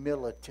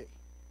humility.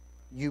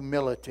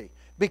 Humility.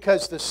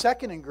 Because the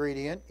second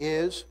ingredient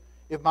is,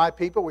 if my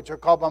people, which are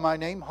called by my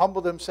name,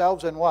 humble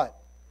themselves and what?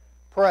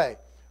 Pray.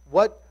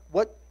 What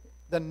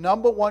the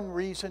number one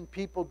reason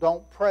people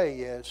don't pray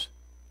is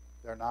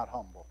they're not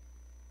humble.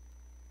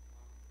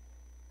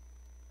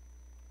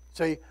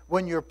 See,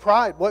 when you're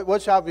pride,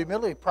 what's out of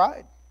humility?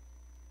 Pride.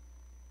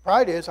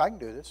 Pride is, I can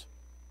do this.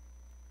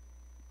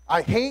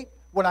 I hate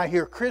when I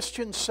hear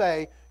Christians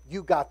say,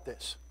 you got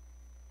this.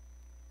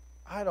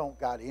 I don't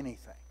got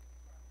anything.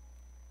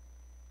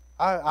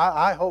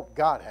 I hope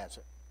God has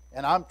it.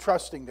 And I'm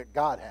trusting that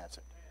God has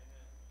it.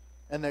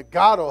 And that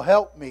God will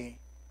help me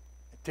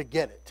to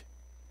get it.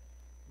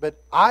 But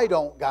I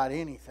don't got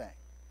anything.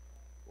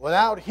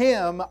 Without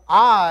Him,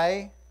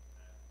 I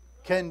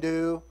can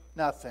do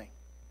nothing.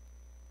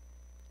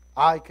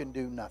 I can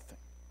do nothing.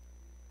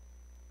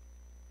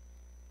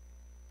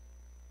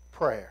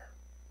 Prayer.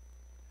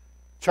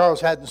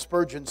 Charles Haddon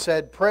Spurgeon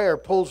said, prayer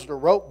pulls the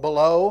rope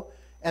below,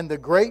 and the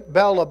great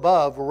bell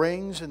above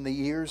rings in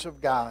the ears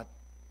of God.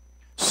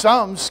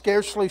 Some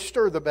scarcely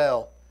stir the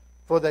bell,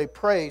 for they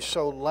pray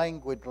so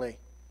languidly.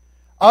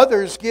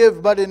 Others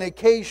give but an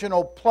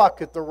occasional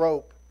pluck at the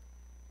rope.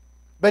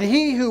 But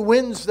he who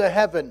wins the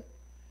heaven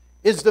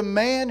is the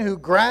man who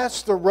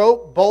grasps the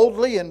rope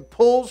boldly and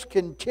pulls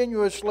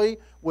continuously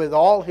with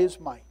all his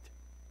might.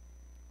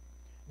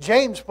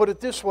 James put it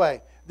this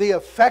way, the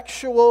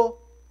effectual,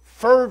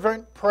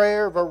 fervent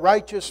prayer of a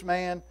righteous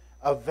man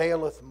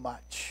availeth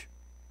much.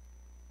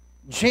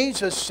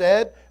 Jesus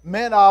said,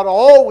 men ought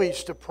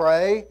always to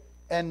pray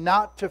and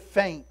not to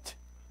faint.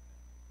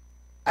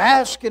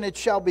 Ask and it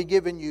shall be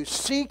given you.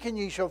 Seek and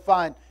ye shall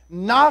find.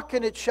 Knock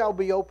and it shall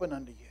be opened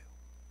unto you.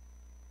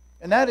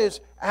 And that is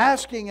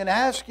asking and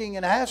asking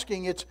and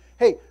asking. It's,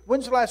 hey,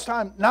 when's the last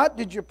time, not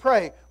did you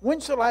pray,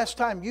 when's the last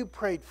time you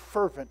prayed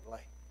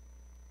fervently?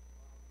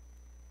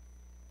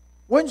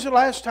 When's the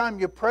last time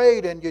you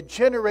prayed and you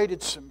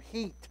generated some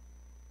heat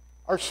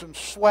or some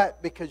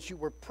sweat because you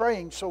were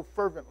praying so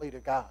fervently to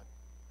God?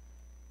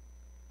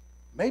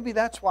 Maybe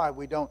that's why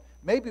we don't.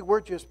 Maybe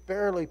we're just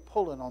barely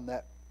pulling on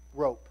that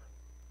rope.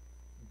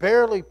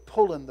 Barely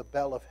pulling the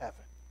bell of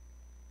heaven.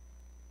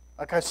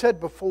 Like I said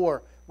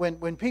before,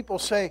 when people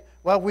say,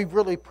 well, we've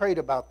really prayed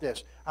about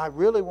this, I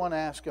really want to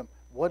ask them,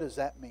 what does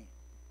that mean?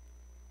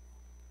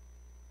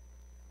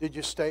 Did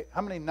you stay?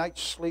 How many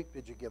nights' sleep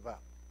did you give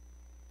up?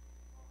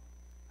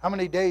 How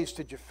many days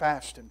did you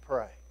fast and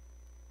pray?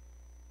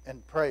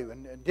 And pray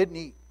and didn't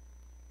eat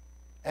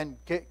and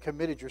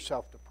committed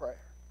yourself to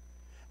prayer?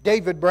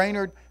 David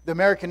Brainerd, the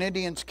American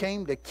Indians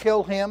came to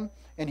kill him,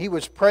 and he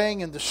was praying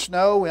in the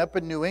snow up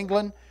in New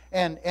England,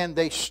 and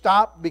they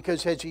stopped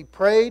because as he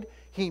prayed,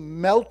 He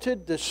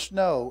melted the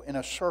snow in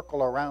a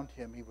circle around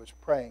him. He was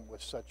praying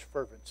with such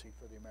fervency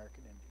for the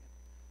American Indian.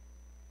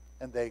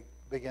 And they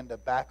began to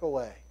back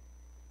away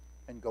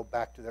and go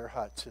back to their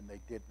huts, and they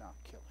did not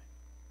kill him.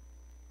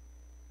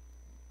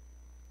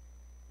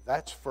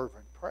 That's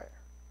fervent prayer.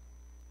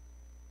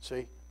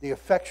 See, the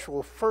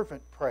effectual,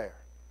 fervent prayer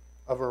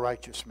of a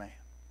righteous man.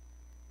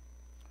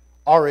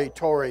 R.A.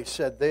 Torrey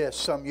said this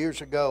some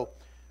years ago.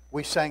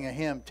 We sang a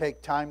hymn,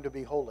 "Take Time to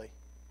Be Holy."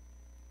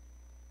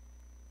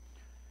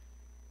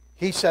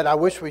 He said, "I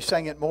wish we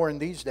sang it more in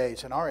these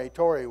days." And R.A.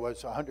 Torrey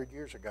was 100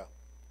 years ago.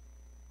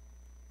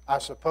 I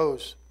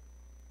suppose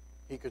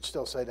he could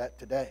still say that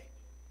today.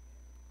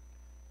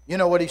 You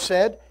know what he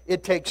said?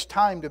 It takes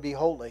time to be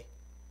holy.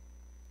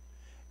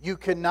 You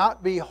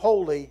cannot be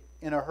holy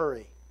in a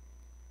hurry.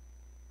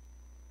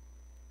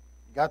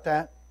 You got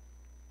that?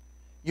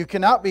 You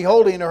cannot be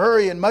holy in a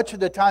hurry, and much of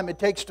the time it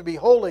takes to be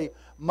holy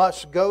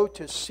must go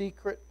to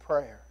secret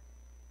prayer.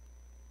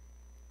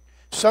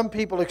 Some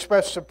people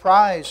express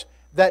surprise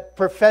that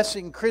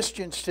professing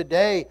Christians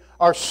today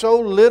are so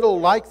little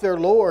like their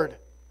Lord.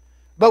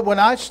 But when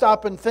I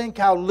stop and think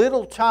how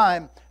little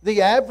time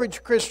the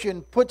average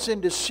Christian puts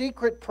into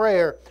secret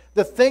prayer,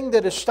 the thing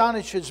that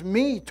astonishes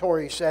me,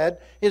 Torrey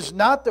said, is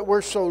not that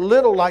we're so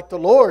little like the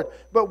Lord,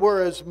 but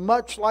we're as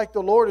much like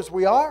the Lord as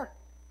we are.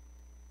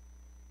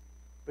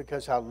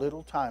 Because how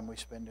little time we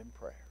spend in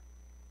prayer.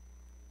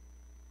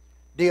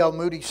 D.L.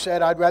 Moody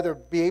said, "I'd rather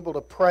be able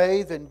to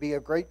pray than be a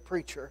great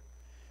preacher."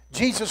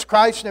 Jesus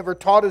Christ never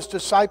taught His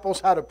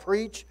disciples how to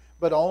preach,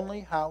 but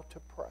only how to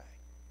pray.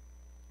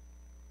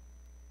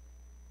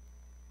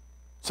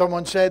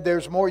 Someone said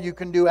there's more you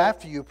can do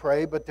after you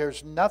pray, but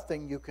there's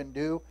nothing you can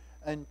do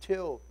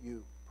until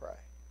you pray.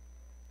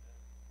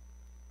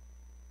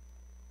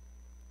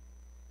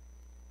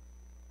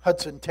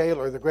 Hudson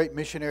Taylor, the great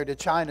missionary to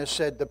China,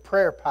 said the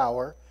prayer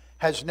power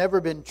has never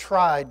been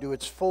tried to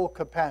its full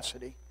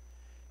capacity.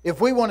 If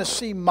we want to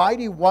see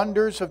mighty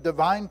wonders of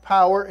divine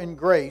power and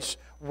grace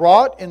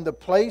wrought in the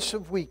place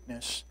of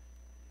weakness,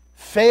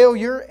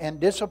 failure, and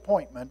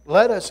disappointment,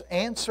 let us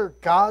answer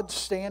God's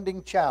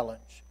standing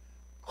challenge.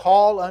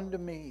 Call unto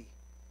me,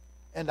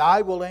 and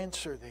I will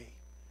answer thee,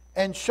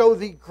 and show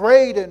thee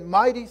great and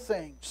mighty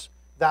things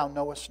thou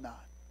knowest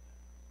not.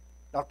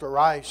 Dr.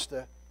 Rice,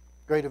 the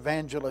great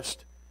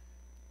evangelist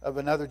of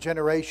another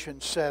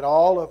generation, said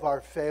all of our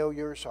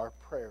failures are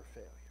prayer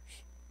failures.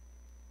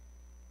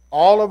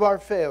 All of our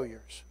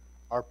failures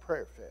are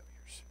prayer failures.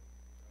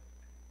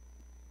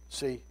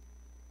 See,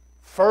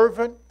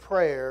 fervent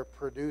prayer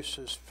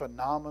produces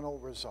phenomenal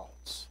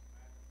results.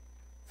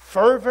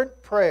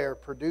 Fervent prayer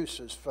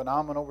produces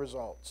phenomenal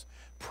results.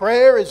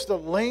 Prayer is the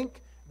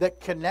link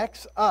that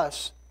connects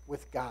us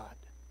with God.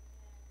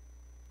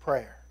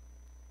 Prayer.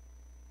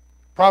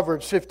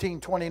 Proverbs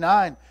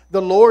 15:29,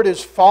 the Lord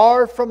is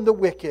far from the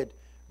wicked,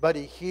 but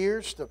He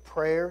hears the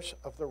prayers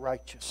of the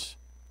righteous.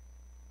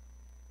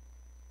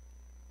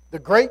 The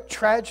great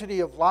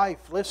tragedy of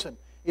life, listen,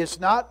 is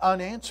not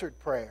unanswered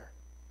prayer.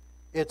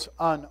 It's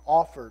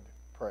unoffered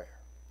prayer.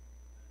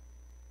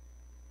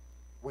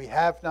 We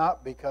have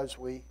not because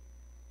we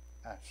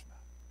ask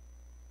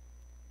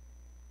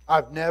not.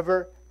 I've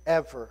never,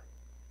 ever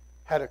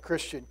had a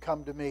Christian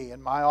come to me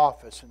in my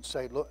office and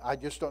say, "Look, I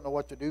just don't know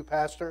what to do,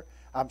 Pastor.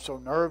 I'm so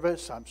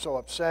nervous. I'm so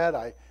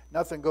upset.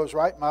 Nothing goes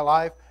right in my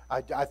life.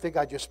 I think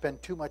I just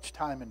spend too much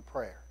time in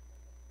prayer."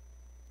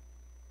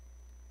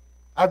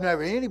 I've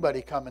never had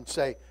anybody come and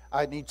say,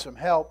 "I need some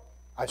help.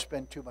 I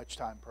spend too much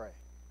time praying."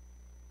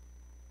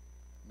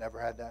 Never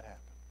had that happen.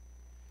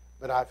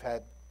 But I've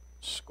had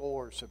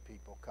scores of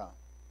people come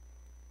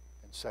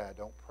and say, "I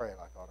don't pray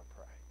like I ought to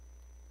pray.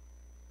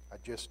 I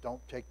just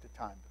don't take the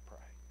time to pray.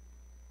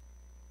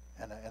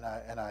 And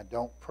I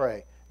don't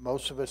pray."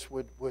 Most of us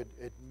would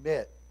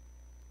admit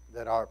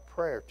that our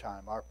prayer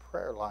time, our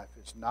prayer life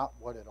is not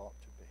what it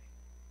ought to be.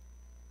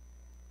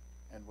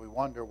 And we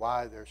wonder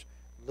why there's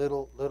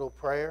little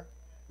prayer,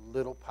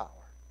 little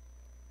power.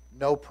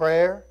 No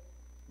prayer,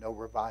 no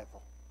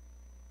revival.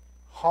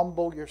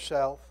 Humble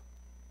yourself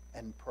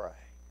and pray.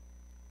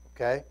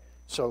 Okay?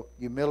 So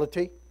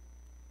humility,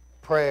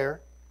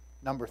 prayer.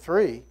 Number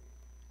 3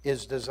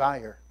 is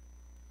desire.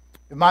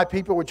 If my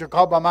people which are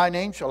called by my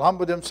name shall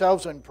humble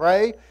themselves and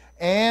pray,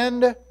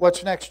 and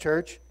what's next,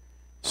 church?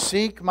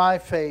 Seek my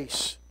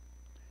face.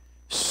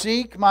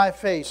 Seek my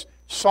face.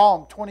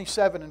 Psalm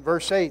 27 and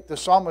verse 8, the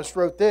psalmist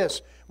wrote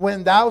this,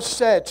 "When thou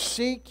saidst,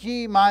 seek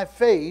ye my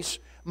face,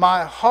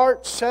 my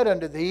heart said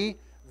unto thee,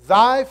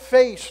 thy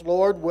face,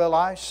 Lord, will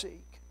I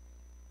seek."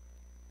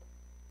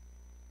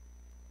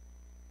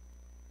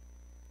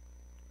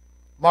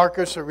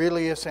 Marcus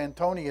Aurelius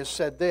Antonius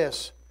said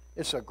this.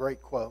 It's a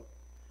great quote.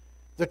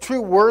 "The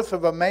true worth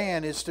of a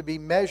man is to be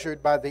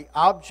measured by the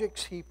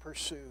objects he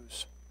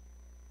pursues."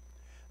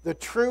 The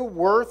true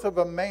worth of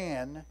a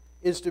man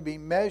is to be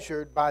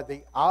measured by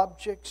the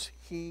objects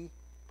he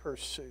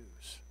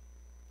pursues.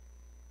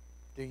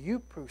 Do you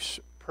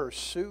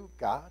pursue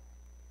God?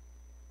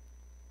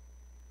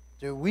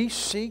 Do we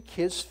seek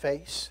His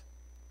face?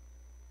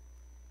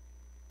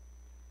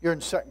 You're in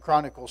 2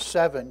 Chronicles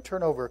 7.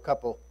 Turn over a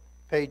couple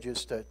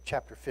pages to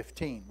chapter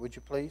 15, would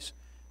you please?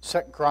 2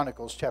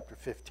 Chronicles chapter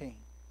 15.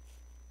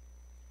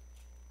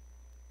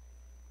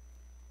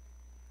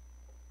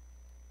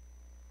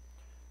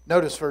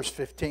 Notice verse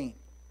 15.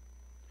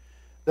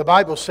 The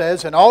Bible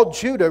says, "And all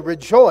Judah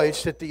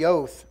rejoiced at the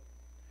oath,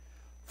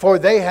 for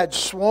they had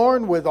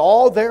sworn with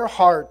all their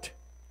heart,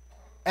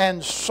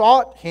 and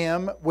sought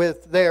him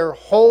with their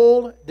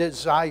whole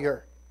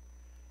desire.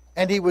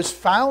 And he was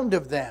found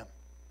of them,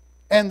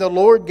 and the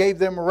Lord gave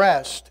them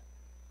rest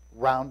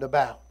round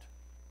about."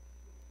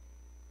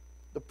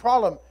 The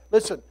problem,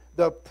 listen,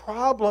 the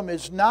problem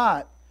is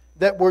not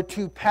that we're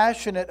too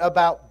passionate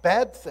about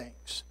bad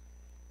things.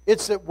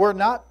 It's that we're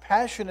not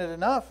passionate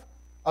enough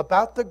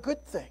about the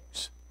good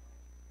things.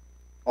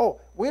 Oh,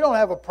 we don't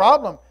have a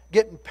problem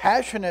getting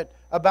passionate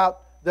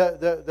about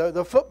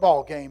the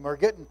football game or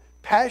getting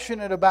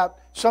passionate about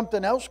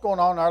something else going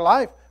on in our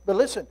life. But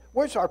listen,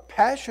 where's our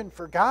passion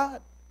for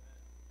God?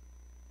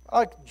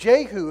 Like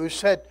Jehu, who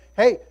said,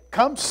 "Hey,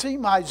 come see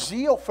my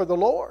zeal for the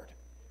Lord."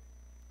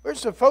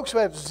 Where's the folks who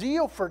have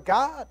zeal for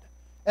God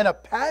and a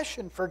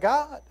passion for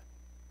God?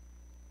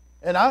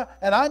 And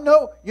I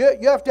know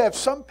you have to have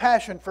some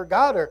passion for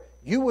God or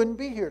you wouldn't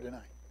be here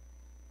tonight.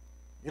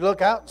 You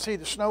look out and see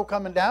the snow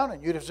coming down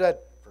and you'd have said,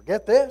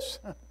 "Forget this."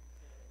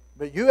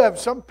 But you have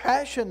some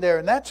passion there,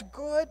 and that's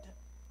good.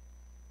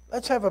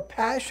 Let's have a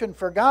passion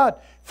for God.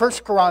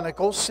 1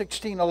 Chronicles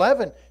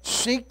 16:11.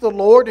 "Seek the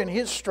Lord in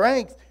His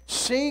strength.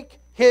 Seek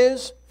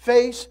His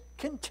face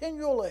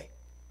continually."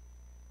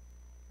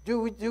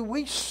 Do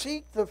we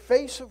seek the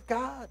face of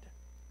God?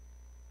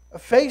 A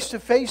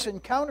face-to-face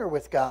encounter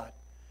with God.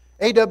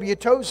 A.W.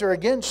 Tozer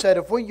again said,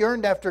 "If we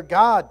yearned after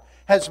God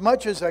as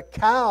much as a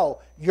cow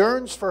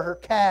yearns for her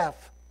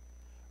calf,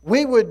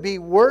 we would be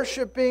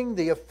worshiping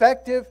the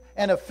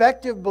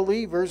effective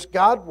believers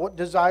God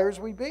desires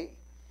we be.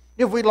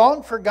 If we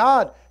long for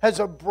God as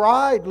a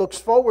bride looks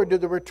forward to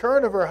the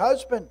return of her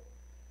husband,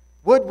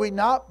 would we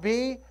not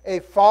be a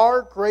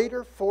far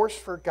greater force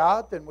for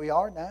God than we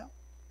are now?"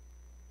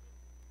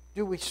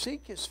 Do we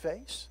seek His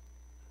face?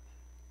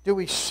 Do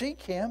we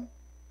seek Him?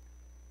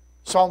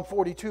 Psalm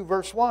 42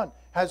 verse 1.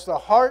 "As the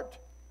hart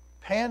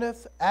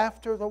panteth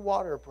after the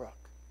water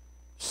brook,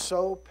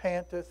 so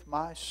panteth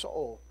my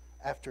soul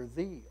after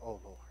Thee, O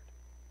Lord."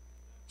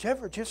 Did you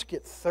ever just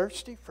get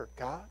thirsty for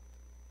God?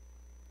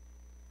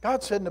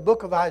 God said in the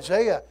book of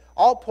Isaiah,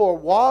 "I'll pour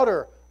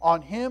water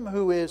on him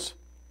who is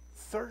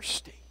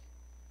thirsty,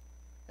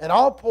 and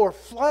I'll pour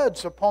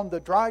floods upon the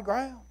dry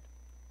ground."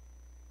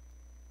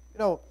 You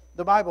know,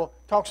 the Bible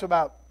talks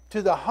about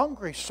to the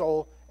hungry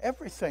soul,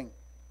 everything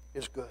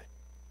is good.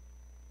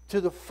 To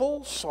the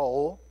full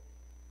soul,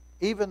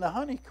 even the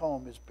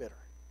honeycomb is bitter.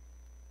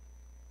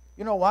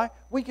 You know why?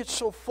 We get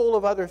so full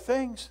of other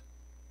things,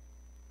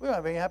 we don't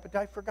have any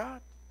appetite for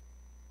God.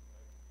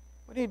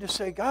 We need to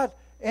say, "God,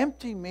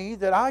 empty me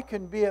that I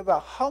can have a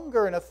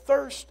hunger and a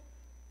thirst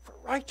for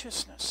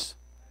righteousness.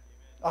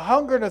 A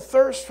hunger and a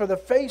thirst for the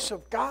face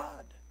of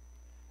God."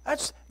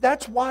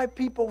 That's why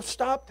people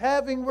stopped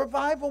having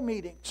revival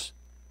meetings.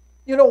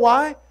 You know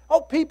why? Oh,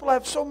 people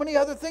have so many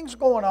other things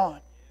going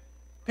on.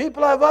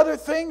 People have other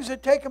things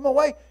that take them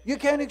away. You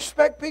can't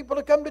expect people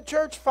to come to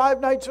church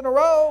 5 nights in a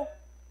row.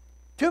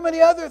 Too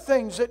many other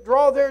things that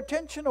draw their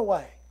attention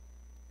away.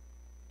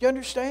 Do you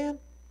understand?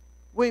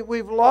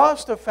 We've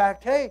lost the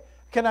fact, hey,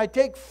 can I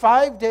take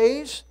 5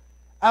 days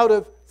out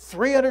of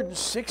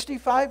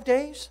 365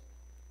 days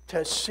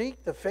to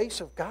seek the face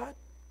of God?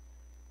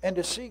 And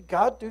to see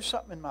God do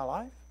something in my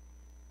life?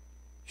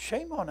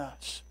 Shame on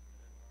us.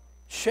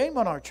 Shame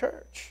on our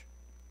church.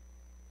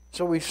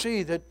 So we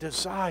see that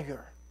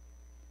desire.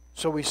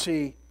 So we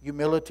see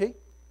humility,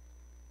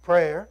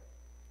 prayer,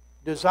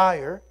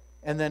 desire,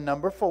 and then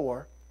number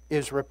 4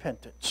 is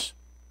repentance.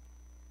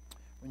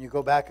 When you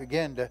go back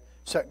again to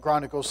 2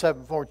 Chronicles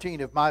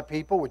 7:14, "If my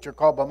people, which are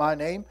called by my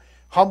name,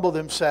 humble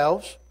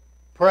themselves,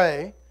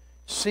 pray,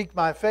 seek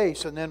my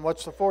face," and then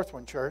what's the 4th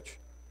one, church?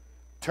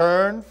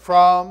 "Turn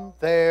from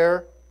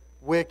their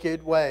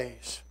wicked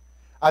ways."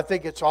 I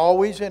think it's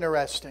always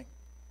interesting.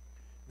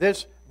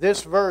 This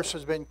verse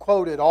has been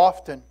quoted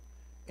often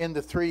in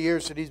the 3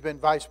 years that he's been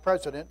vice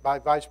president by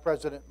Vice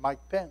President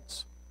Mike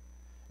Pence.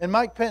 And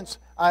Mike Pence,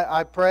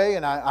 I pray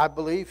and I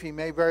believe he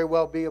may very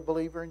well be a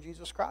believer in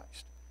Jesus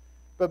Christ.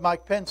 But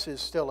Mike Pence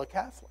is still a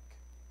Catholic.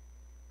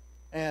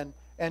 And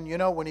you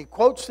know, when he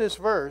quotes this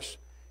verse,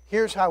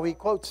 here's how he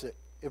quotes it.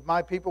 "If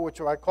my people, which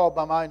are called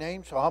by my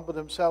name, shall humble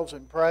themselves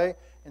and pray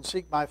and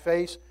seek my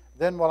face,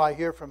 then will I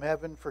hear from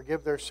heaven,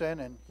 forgive their sin,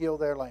 and heal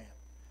their land."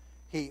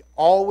 He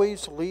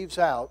always leaves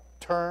out,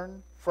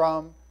 "turn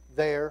from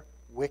their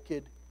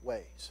wicked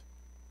ways."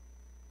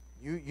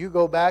 You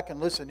go back and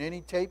listen to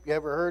any tape you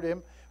ever heard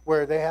him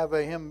where they have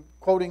him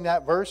quoting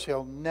that verse,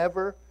 he'll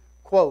never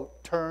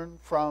quote, "turn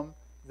from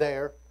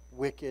their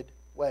wicked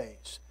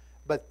ways."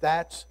 But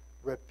that's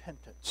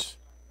repentance.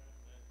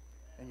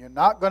 And you're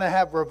not going to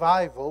have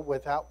revival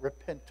without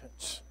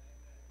repentance.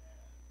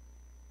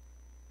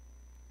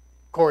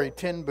 Corrie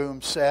ten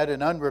Boom said,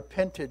 "An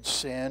unrepented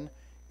sin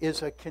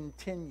is a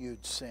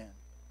continued sin.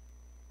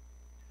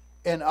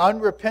 An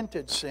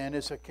unrepented sin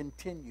is a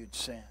continued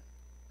sin.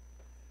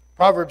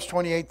 Proverbs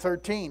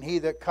 28:13, he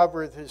that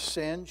covereth his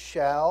sin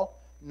shall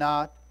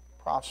not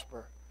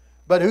prosper.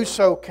 But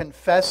whoso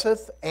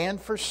confesseth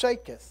and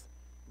forsaketh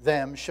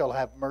them shall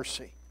have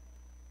mercy.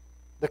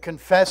 The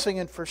confessing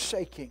and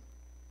forsaking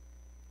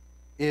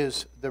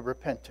is the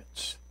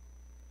repentance.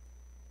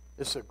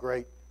 This is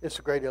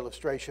a great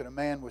illustration. A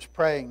man was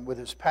praying with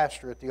his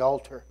pastor at the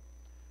altar.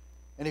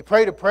 And he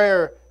prayed a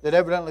prayer that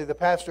evidently the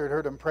pastor had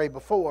heard him pray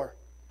before.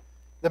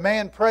 The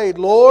man prayed,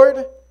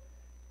 Lord,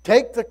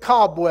 take the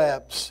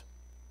cobwebs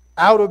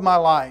out of my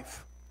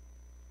life.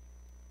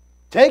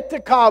 Take the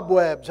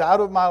cobwebs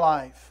out of my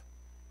life.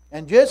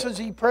 And just as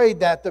he prayed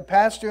that, the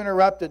pastor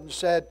interrupted and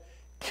said,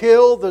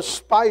 kill the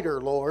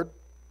spider, Lord.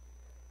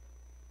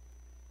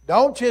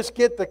 Don't just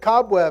get the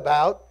cobweb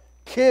out,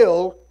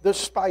 kill the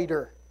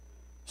spider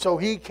so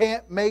he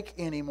can't make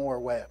any more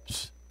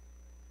webs.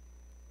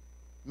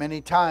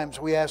 Many times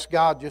we ask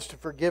God just to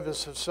forgive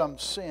us of some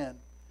sin,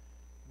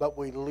 but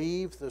we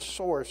leave the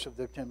source of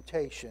the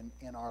temptation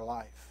in our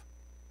life.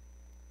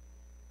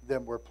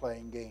 Then we're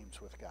playing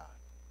games with God.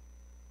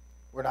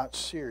 We're not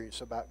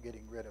serious about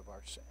getting rid of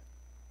our sin.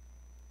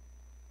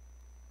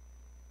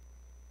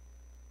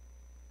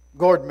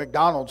 Gordon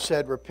MacDonald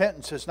said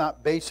repentance is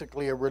not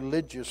basically a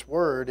religious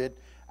word. It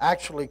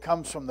actually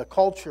comes from the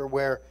culture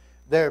where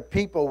their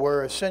people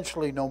were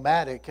essentially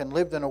nomadic and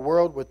lived in a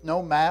world with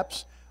no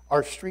maps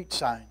or street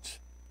signs.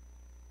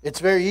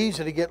 It's very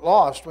easy to get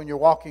lost when you're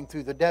walking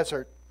through the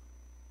desert.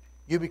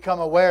 You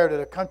become aware that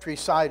a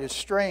countryside is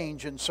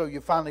strange, and so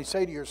you finally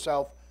say to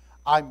yourself,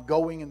 I'm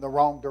going in the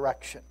wrong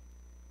direction.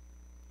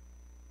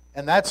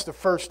 And that's the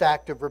first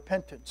act of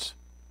repentance,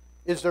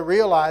 is to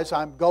realize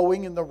I'm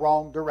going in the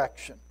wrong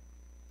direction.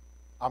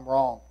 I'm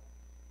wrong.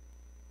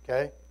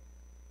 Okay?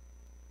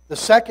 The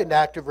second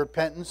act of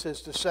repentance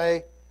is to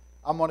say,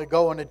 I'm going to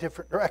go in a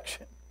different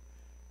direction.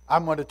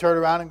 I'm going to turn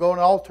around and go in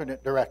an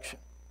alternate direction.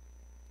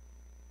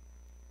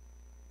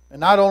 And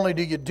not only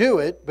do you do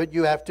it, but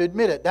you have to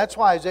admit it. That's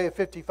why Isaiah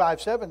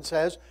 55:7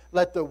 says,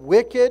 let the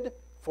wicked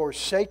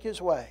forsake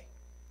his way,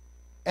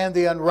 and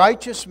the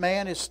unrighteous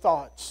man his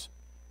thoughts,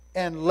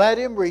 and let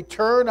him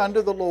return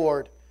unto the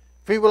Lord.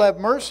 For he will have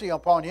mercy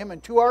upon him,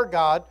 and to our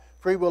God,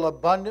 for he will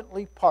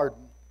abundantly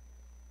pardon.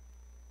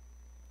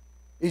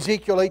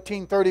 Ezekiel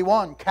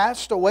 18:31,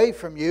 cast away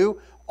from you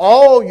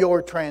all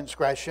your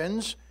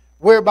transgressions,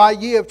 whereby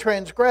ye have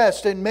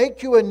transgressed, and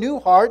make you a new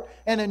heart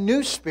and a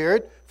new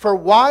spirit. For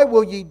why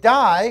will ye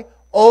die,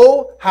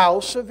 O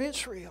house of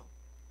Israel?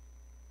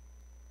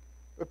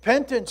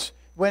 Repentance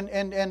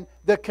and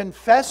the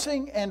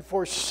confessing and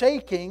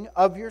forsaking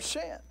of your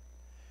sin.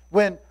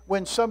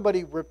 When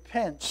somebody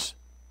repents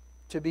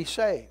to be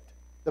saved.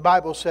 The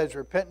Bible says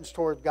repentance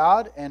toward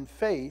God and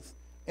faith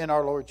in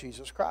our Lord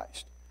Jesus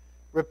Christ.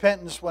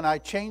 Repentance, when I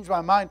change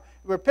my mind,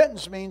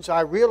 repentance means I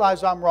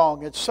realize I'm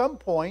wrong. At some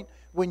point,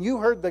 when you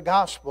heard the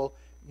gospel,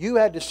 you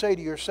had to say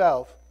to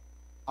yourself,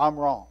 I'm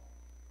wrong.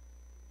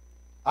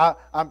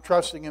 I'm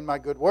trusting in my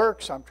good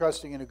works. I'm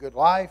trusting in a good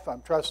life.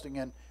 I'm trusting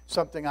in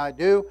something I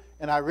do.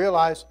 And I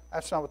realize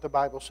that's not what the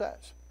Bible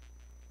says.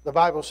 The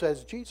Bible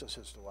says Jesus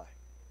is the way.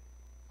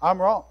 I'm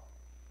wrong.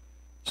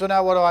 So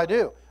now what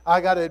do?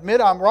 I got to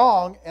admit I'm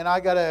wrong, and I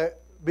got to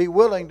be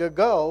willing to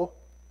go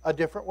a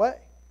different way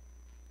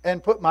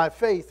and put my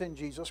faith in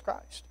Jesus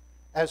Christ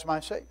as my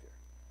Savior.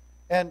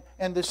 And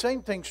the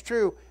same thing's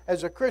true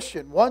as a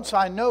Christian. Once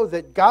I know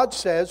that God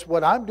says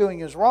what I'm doing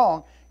is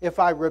wrong, if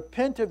I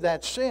repent of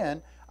that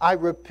sin, I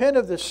repent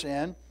of the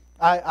sin,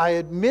 I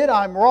admit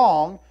I'm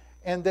wrong,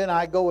 and then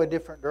I go a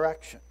different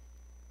direction.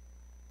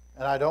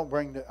 And I don't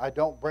bring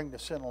the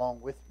sin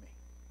along with me.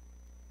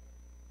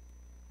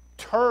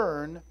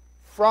 Turn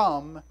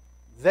from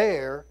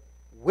their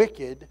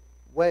wicked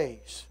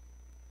ways.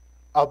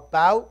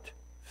 About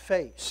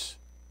face.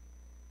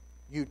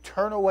 You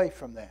turn away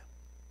from them.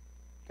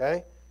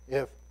 Okay?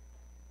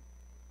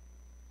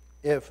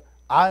 If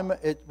I'm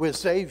with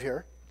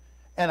Xavier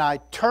and I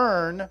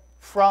turn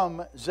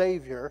from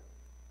Xavier,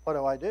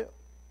 what do?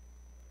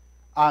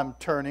 I'm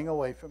turning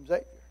away from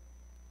Xavier.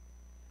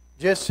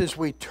 Just as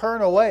we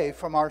turn away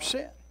from our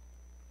sin.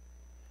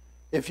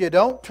 If you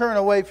don't turn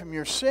away from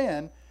your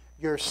sin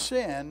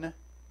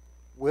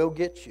will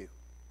get you.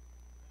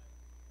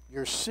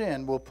 Your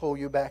sin will pull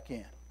you back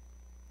in.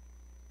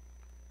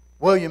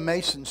 William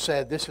Mason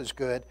said, this is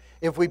good,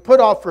 if we put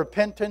off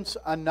repentance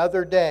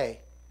another day,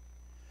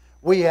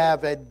 we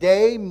have a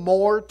day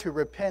more to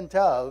repent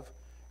of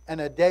and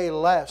a day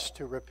less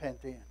to repent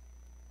in. Did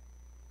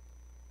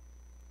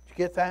you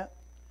get that?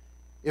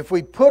 If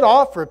we put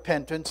off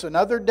repentance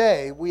another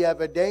day, we have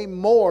a day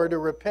more to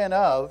repent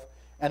of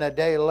and a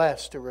day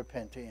less to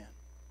repent in.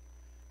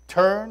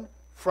 Turn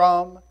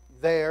from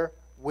their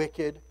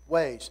wicked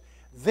ways.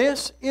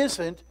 This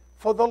isn't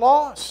for the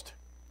lost.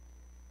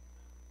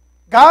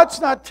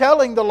 God's not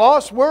telling the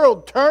lost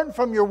world, turn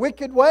from your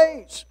wicked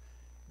ways.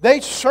 They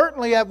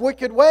certainly have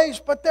wicked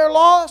ways, but they're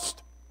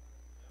lost.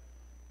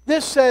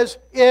 This says,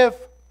 if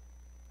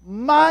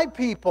my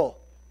people,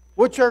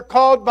 which are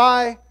called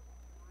by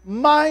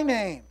my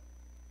name.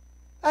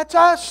 That's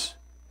us.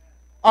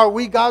 Are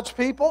we God's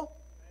people?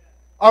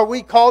 Are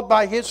we called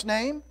by His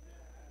name?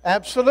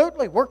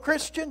 Absolutely. We're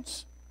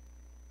Christians.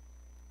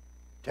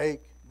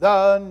 Take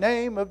the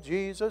name of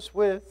Jesus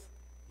with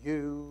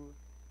you.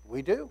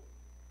 We do.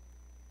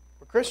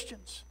 We're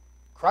Christians.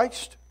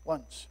 Christ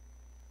ones.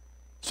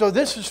 So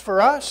this is for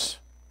us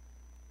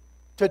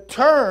to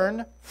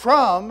turn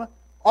from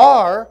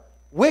our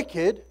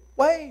wicked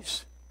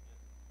ways.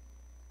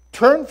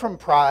 Turn from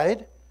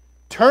pride.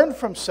 Turn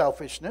from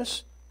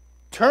selfishness.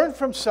 Turn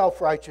from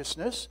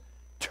self-righteousness.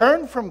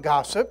 Turn from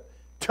gossip.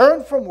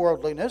 Turn from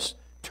worldliness.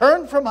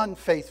 Turn from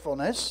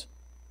unfaithfulness.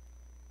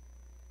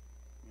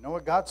 You know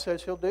what God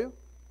says He'll do?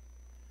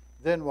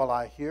 Then will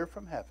I hear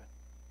from heaven.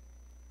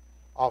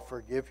 I'll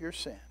forgive your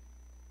sin.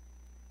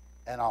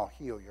 And I'll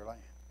heal your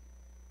land.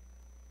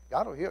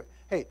 God will heal.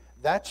 Hey,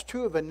 that's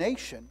true of a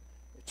nation.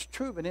 It's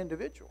true of an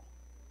individual.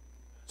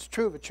 It's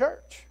true of a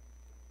church.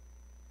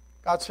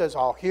 God says,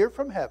 I'll hear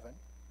from heaven.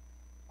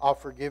 I'll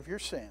forgive your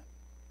sin.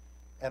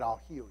 And I'll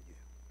heal you.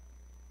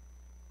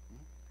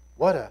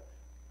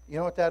 You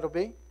know what that'll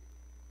be?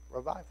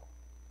 Revival.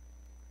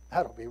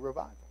 That'll be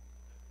revival.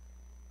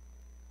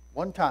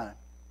 One time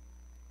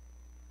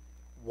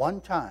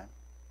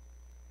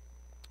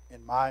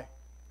in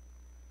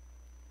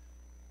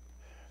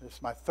this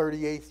is my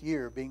 38th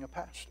year being a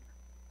pastor.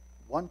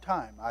 One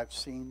time I've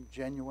seen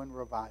genuine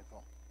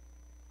revival.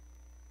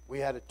 We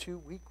had a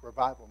 2-week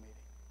revival meeting.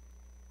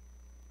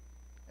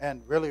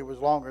 And really it was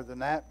longer than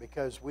that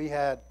because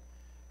I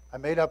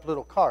made up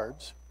little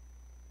cards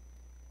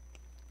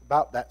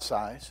about that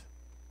size.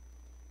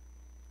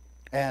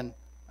 And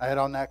I had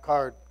on that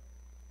card,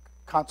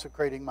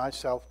 consecrating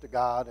myself to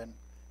God and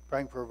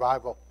praying for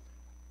revival.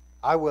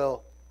 I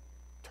will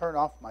turn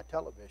off my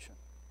television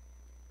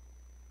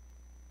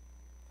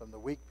from the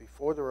week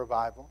before the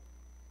revival,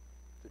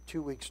 the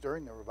 2 weeks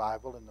during the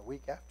revival, and the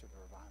week after the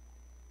revival.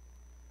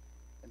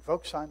 And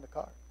folks signed the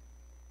card,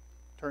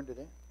 turned it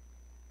in.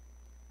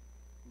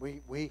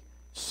 We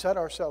set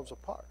ourselves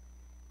apart.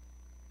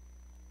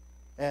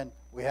 And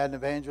we had an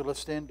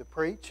evangelist in to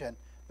preach, and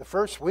the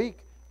first week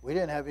we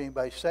didn't have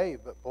anybody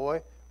saved, but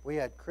boy, we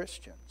had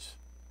Christians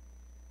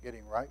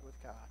getting right with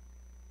God.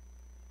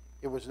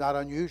 It was not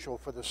unusual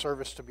for the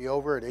service to be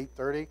over at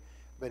 8:30,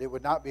 but it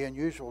would not be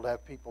unusual to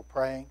have people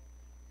praying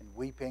and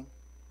weeping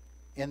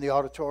in the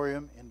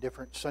auditorium, in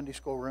different Sunday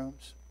school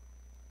rooms,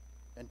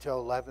 until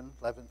 11,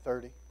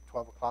 11:30,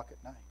 12 o'clock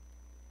at night.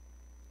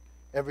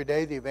 Every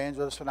day the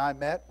evangelist and I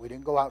met. We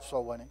didn't go out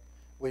soul winning.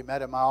 We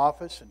met in my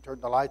office and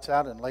turned the lights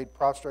out and laid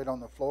prostrate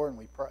on the floor and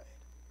we prayed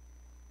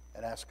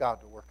and asked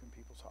God to work in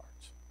people's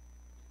hearts.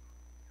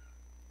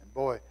 And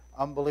boy,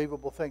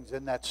 unbelievable things.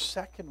 Then that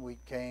second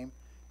week came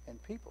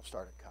and people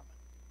started coming.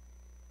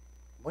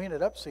 We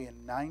ended up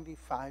seeing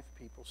 95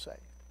 people saved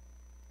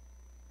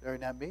during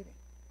that meeting.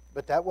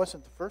 But that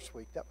wasn't the first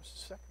week, that was the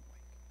second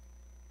week.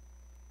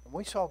 And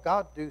we saw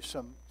God do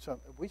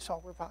we saw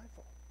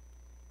revival.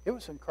 It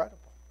was incredible.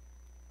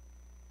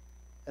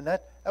 And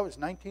that was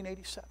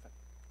 1987.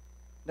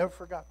 Never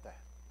forgot that.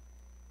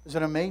 It was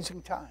an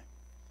amazing time.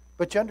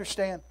 But you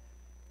understand,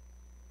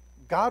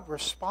 God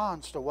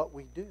responds to what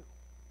we do.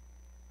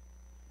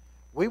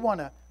 We want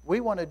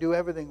to do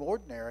everything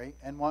ordinary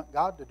and want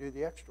God to do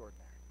the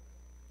extraordinary.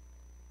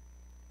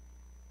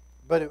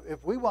 But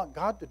if we want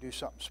God to do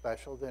something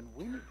special, then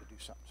we need to do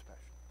something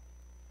special.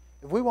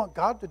 If we want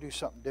God to do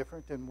something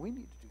different, then we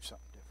need to do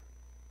something different.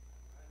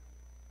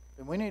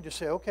 Then we need to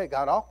say, okay,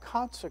 God, I'll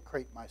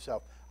consecrate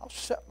myself. I'll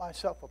set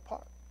myself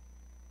apart.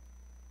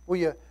 Would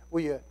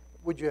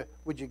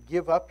you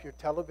give up your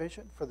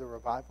television for the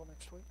revival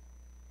next week?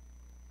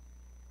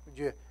 Would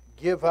you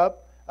give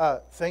up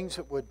things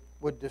that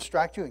would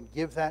distract you and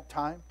give that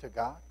time to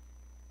God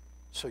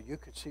so you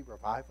could see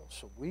revival,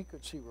 so we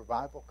could see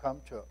revival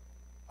come to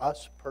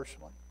us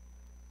personally?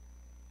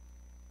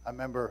 I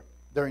remember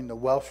during the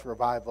Welsh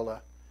revival,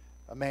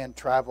 a man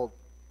traveled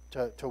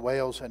to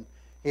Wales and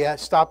he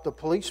stopped a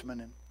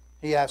policeman and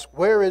he asked,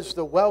 "Where is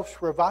the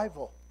Welsh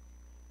revival?"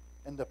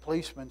 And the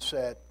policeman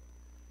said,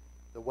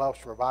 "The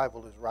Welsh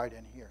revival is right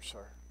in here,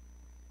 sir.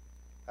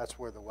 That's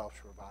where the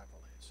Welsh revival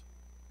is."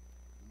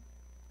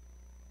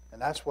 And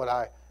that's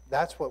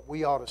what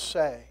we ought to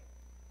say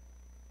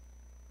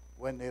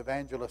when the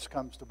evangelist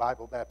comes to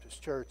Bible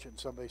Baptist Church and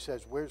somebody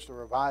says, "Where's the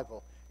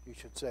revival?" You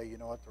should say, "You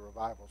know what? The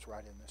revival's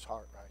right in this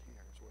heart right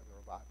here is where the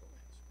revival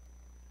is."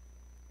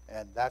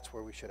 And that's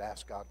where we should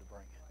ask God to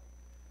bring it.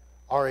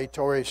 R.A.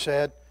 Torrey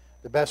said,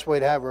 the best way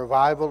to have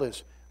revival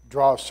is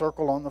draw a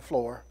circle on the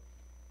floor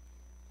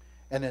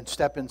and then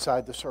step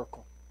inside the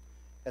circle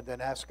and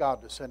then ask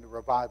God to send a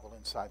revival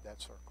inside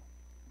that circle.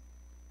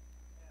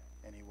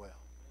 And He will.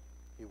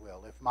 He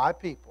will. If my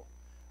people,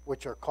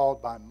 which are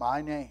called by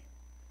my name,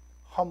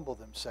 humble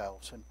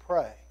themselves and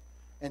pray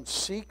and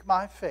seek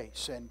my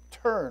face and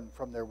turn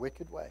from their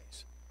wicked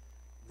ways,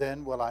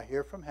 then will I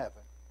hear from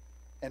heaven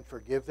and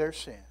forgive their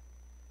sin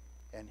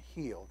and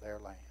heal their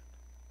land.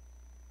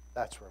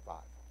 That's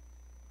revival.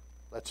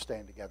 Let's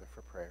stand together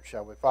for prayer,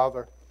 shall we?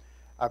 Father,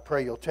 I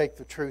pray you'll take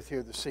the truth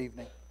here this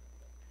evening.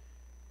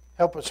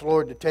 Help us,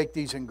 Lord, to take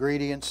these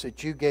ingredients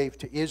that you gave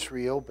to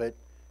Israel, but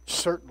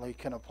certainly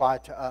can apply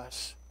to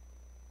us.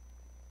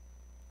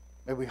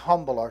 May we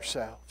humble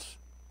ourselves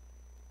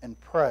and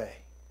pray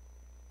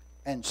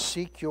and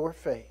seek your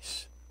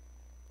face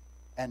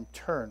and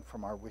turn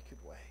from our wicked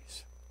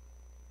ways.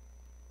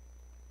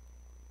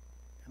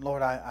 And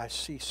Lord, I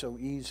see so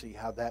easy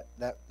how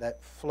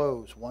that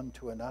flows one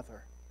to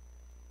another.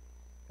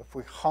 If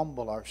we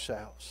humble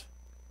ourselves,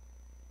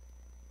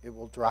 it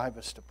will drive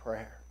us to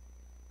prayer.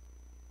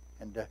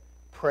 And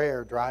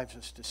prayer drives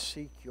us to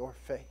seek your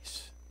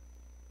face.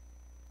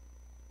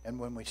 And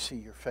when we see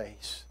your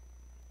face,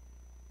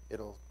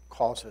 it'll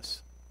cause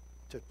us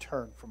to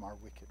turn from our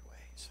wicked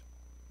ways.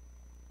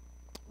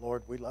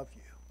 Lord, we love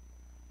you.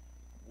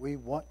 We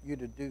want you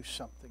to do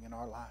something in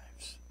our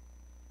lives.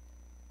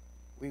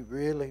 We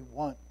really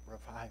want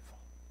revival.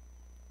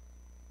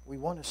 We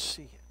want to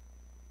see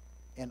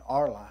it in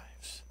our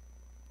lives,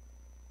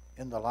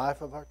 in the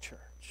life of our church,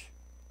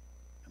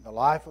 in the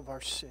life of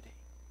our city,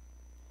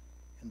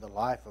 in the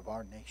life of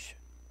our nation.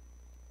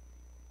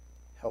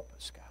 Help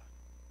us, God.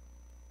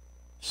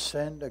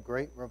 Send a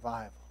great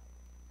revival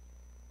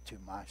to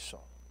my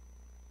soul.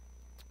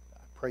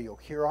 I pray you'll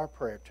hear our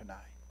prayer tonight,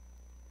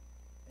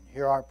 and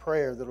hear our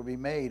prayer that will be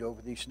made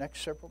over these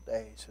next several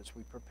days as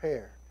we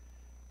prepare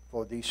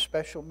for these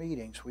special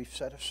meetings we've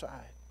set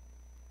aside,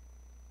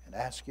 and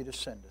ask you to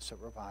send us a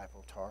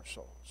revival to our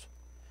souls.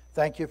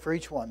 Thank you for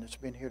each one that's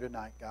been here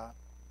tonight, God.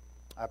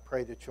 I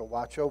pray that you'll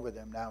watch over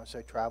them now as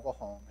they travel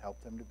home.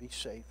 Help them to be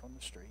safe on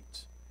the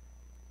streets.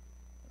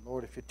 And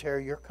Lord, if you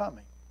tarry your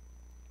coming,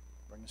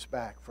 bring us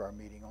back for our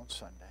meeting on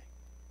Sunday.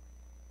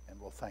 And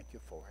we'll thank you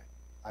for it.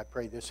 I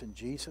pray this in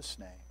Jesus'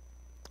 name.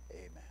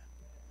 Amen.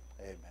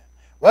 Amen.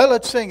 Well,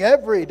 let's sing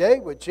Every Day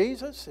with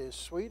Jesus is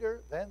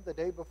Sweeter Than the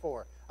Day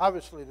Before.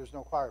 Obviously, there's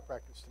no choir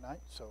practice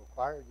tonight, so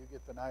choir, you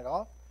get the night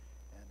off.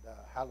 And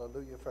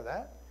hallelujah for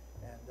that.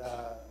 And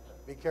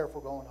be careful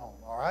going home,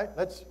 all right?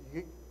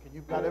 Can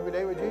you got Every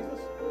Day with Jesus?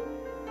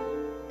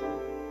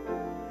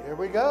 Here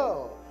we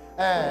go.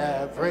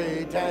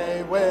 Every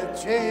day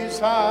with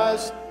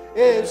Jesus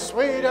is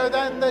sweeter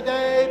than the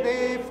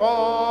day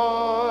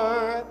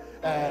before.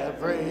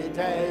 Every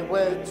day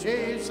with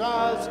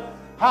Jesus,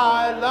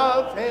 I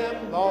love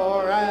him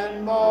more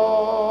and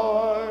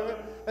more.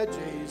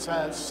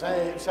 Jesus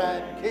saves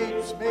and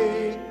keeps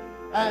me,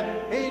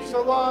 and he's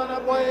the one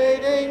I'm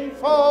waiting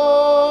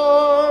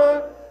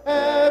for.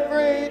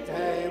 Every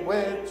day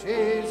with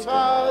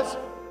Jesus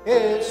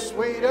is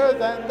sweeter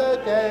than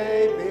the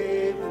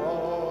day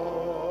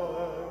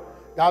before.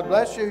 God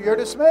bless you. You're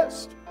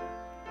dismissed.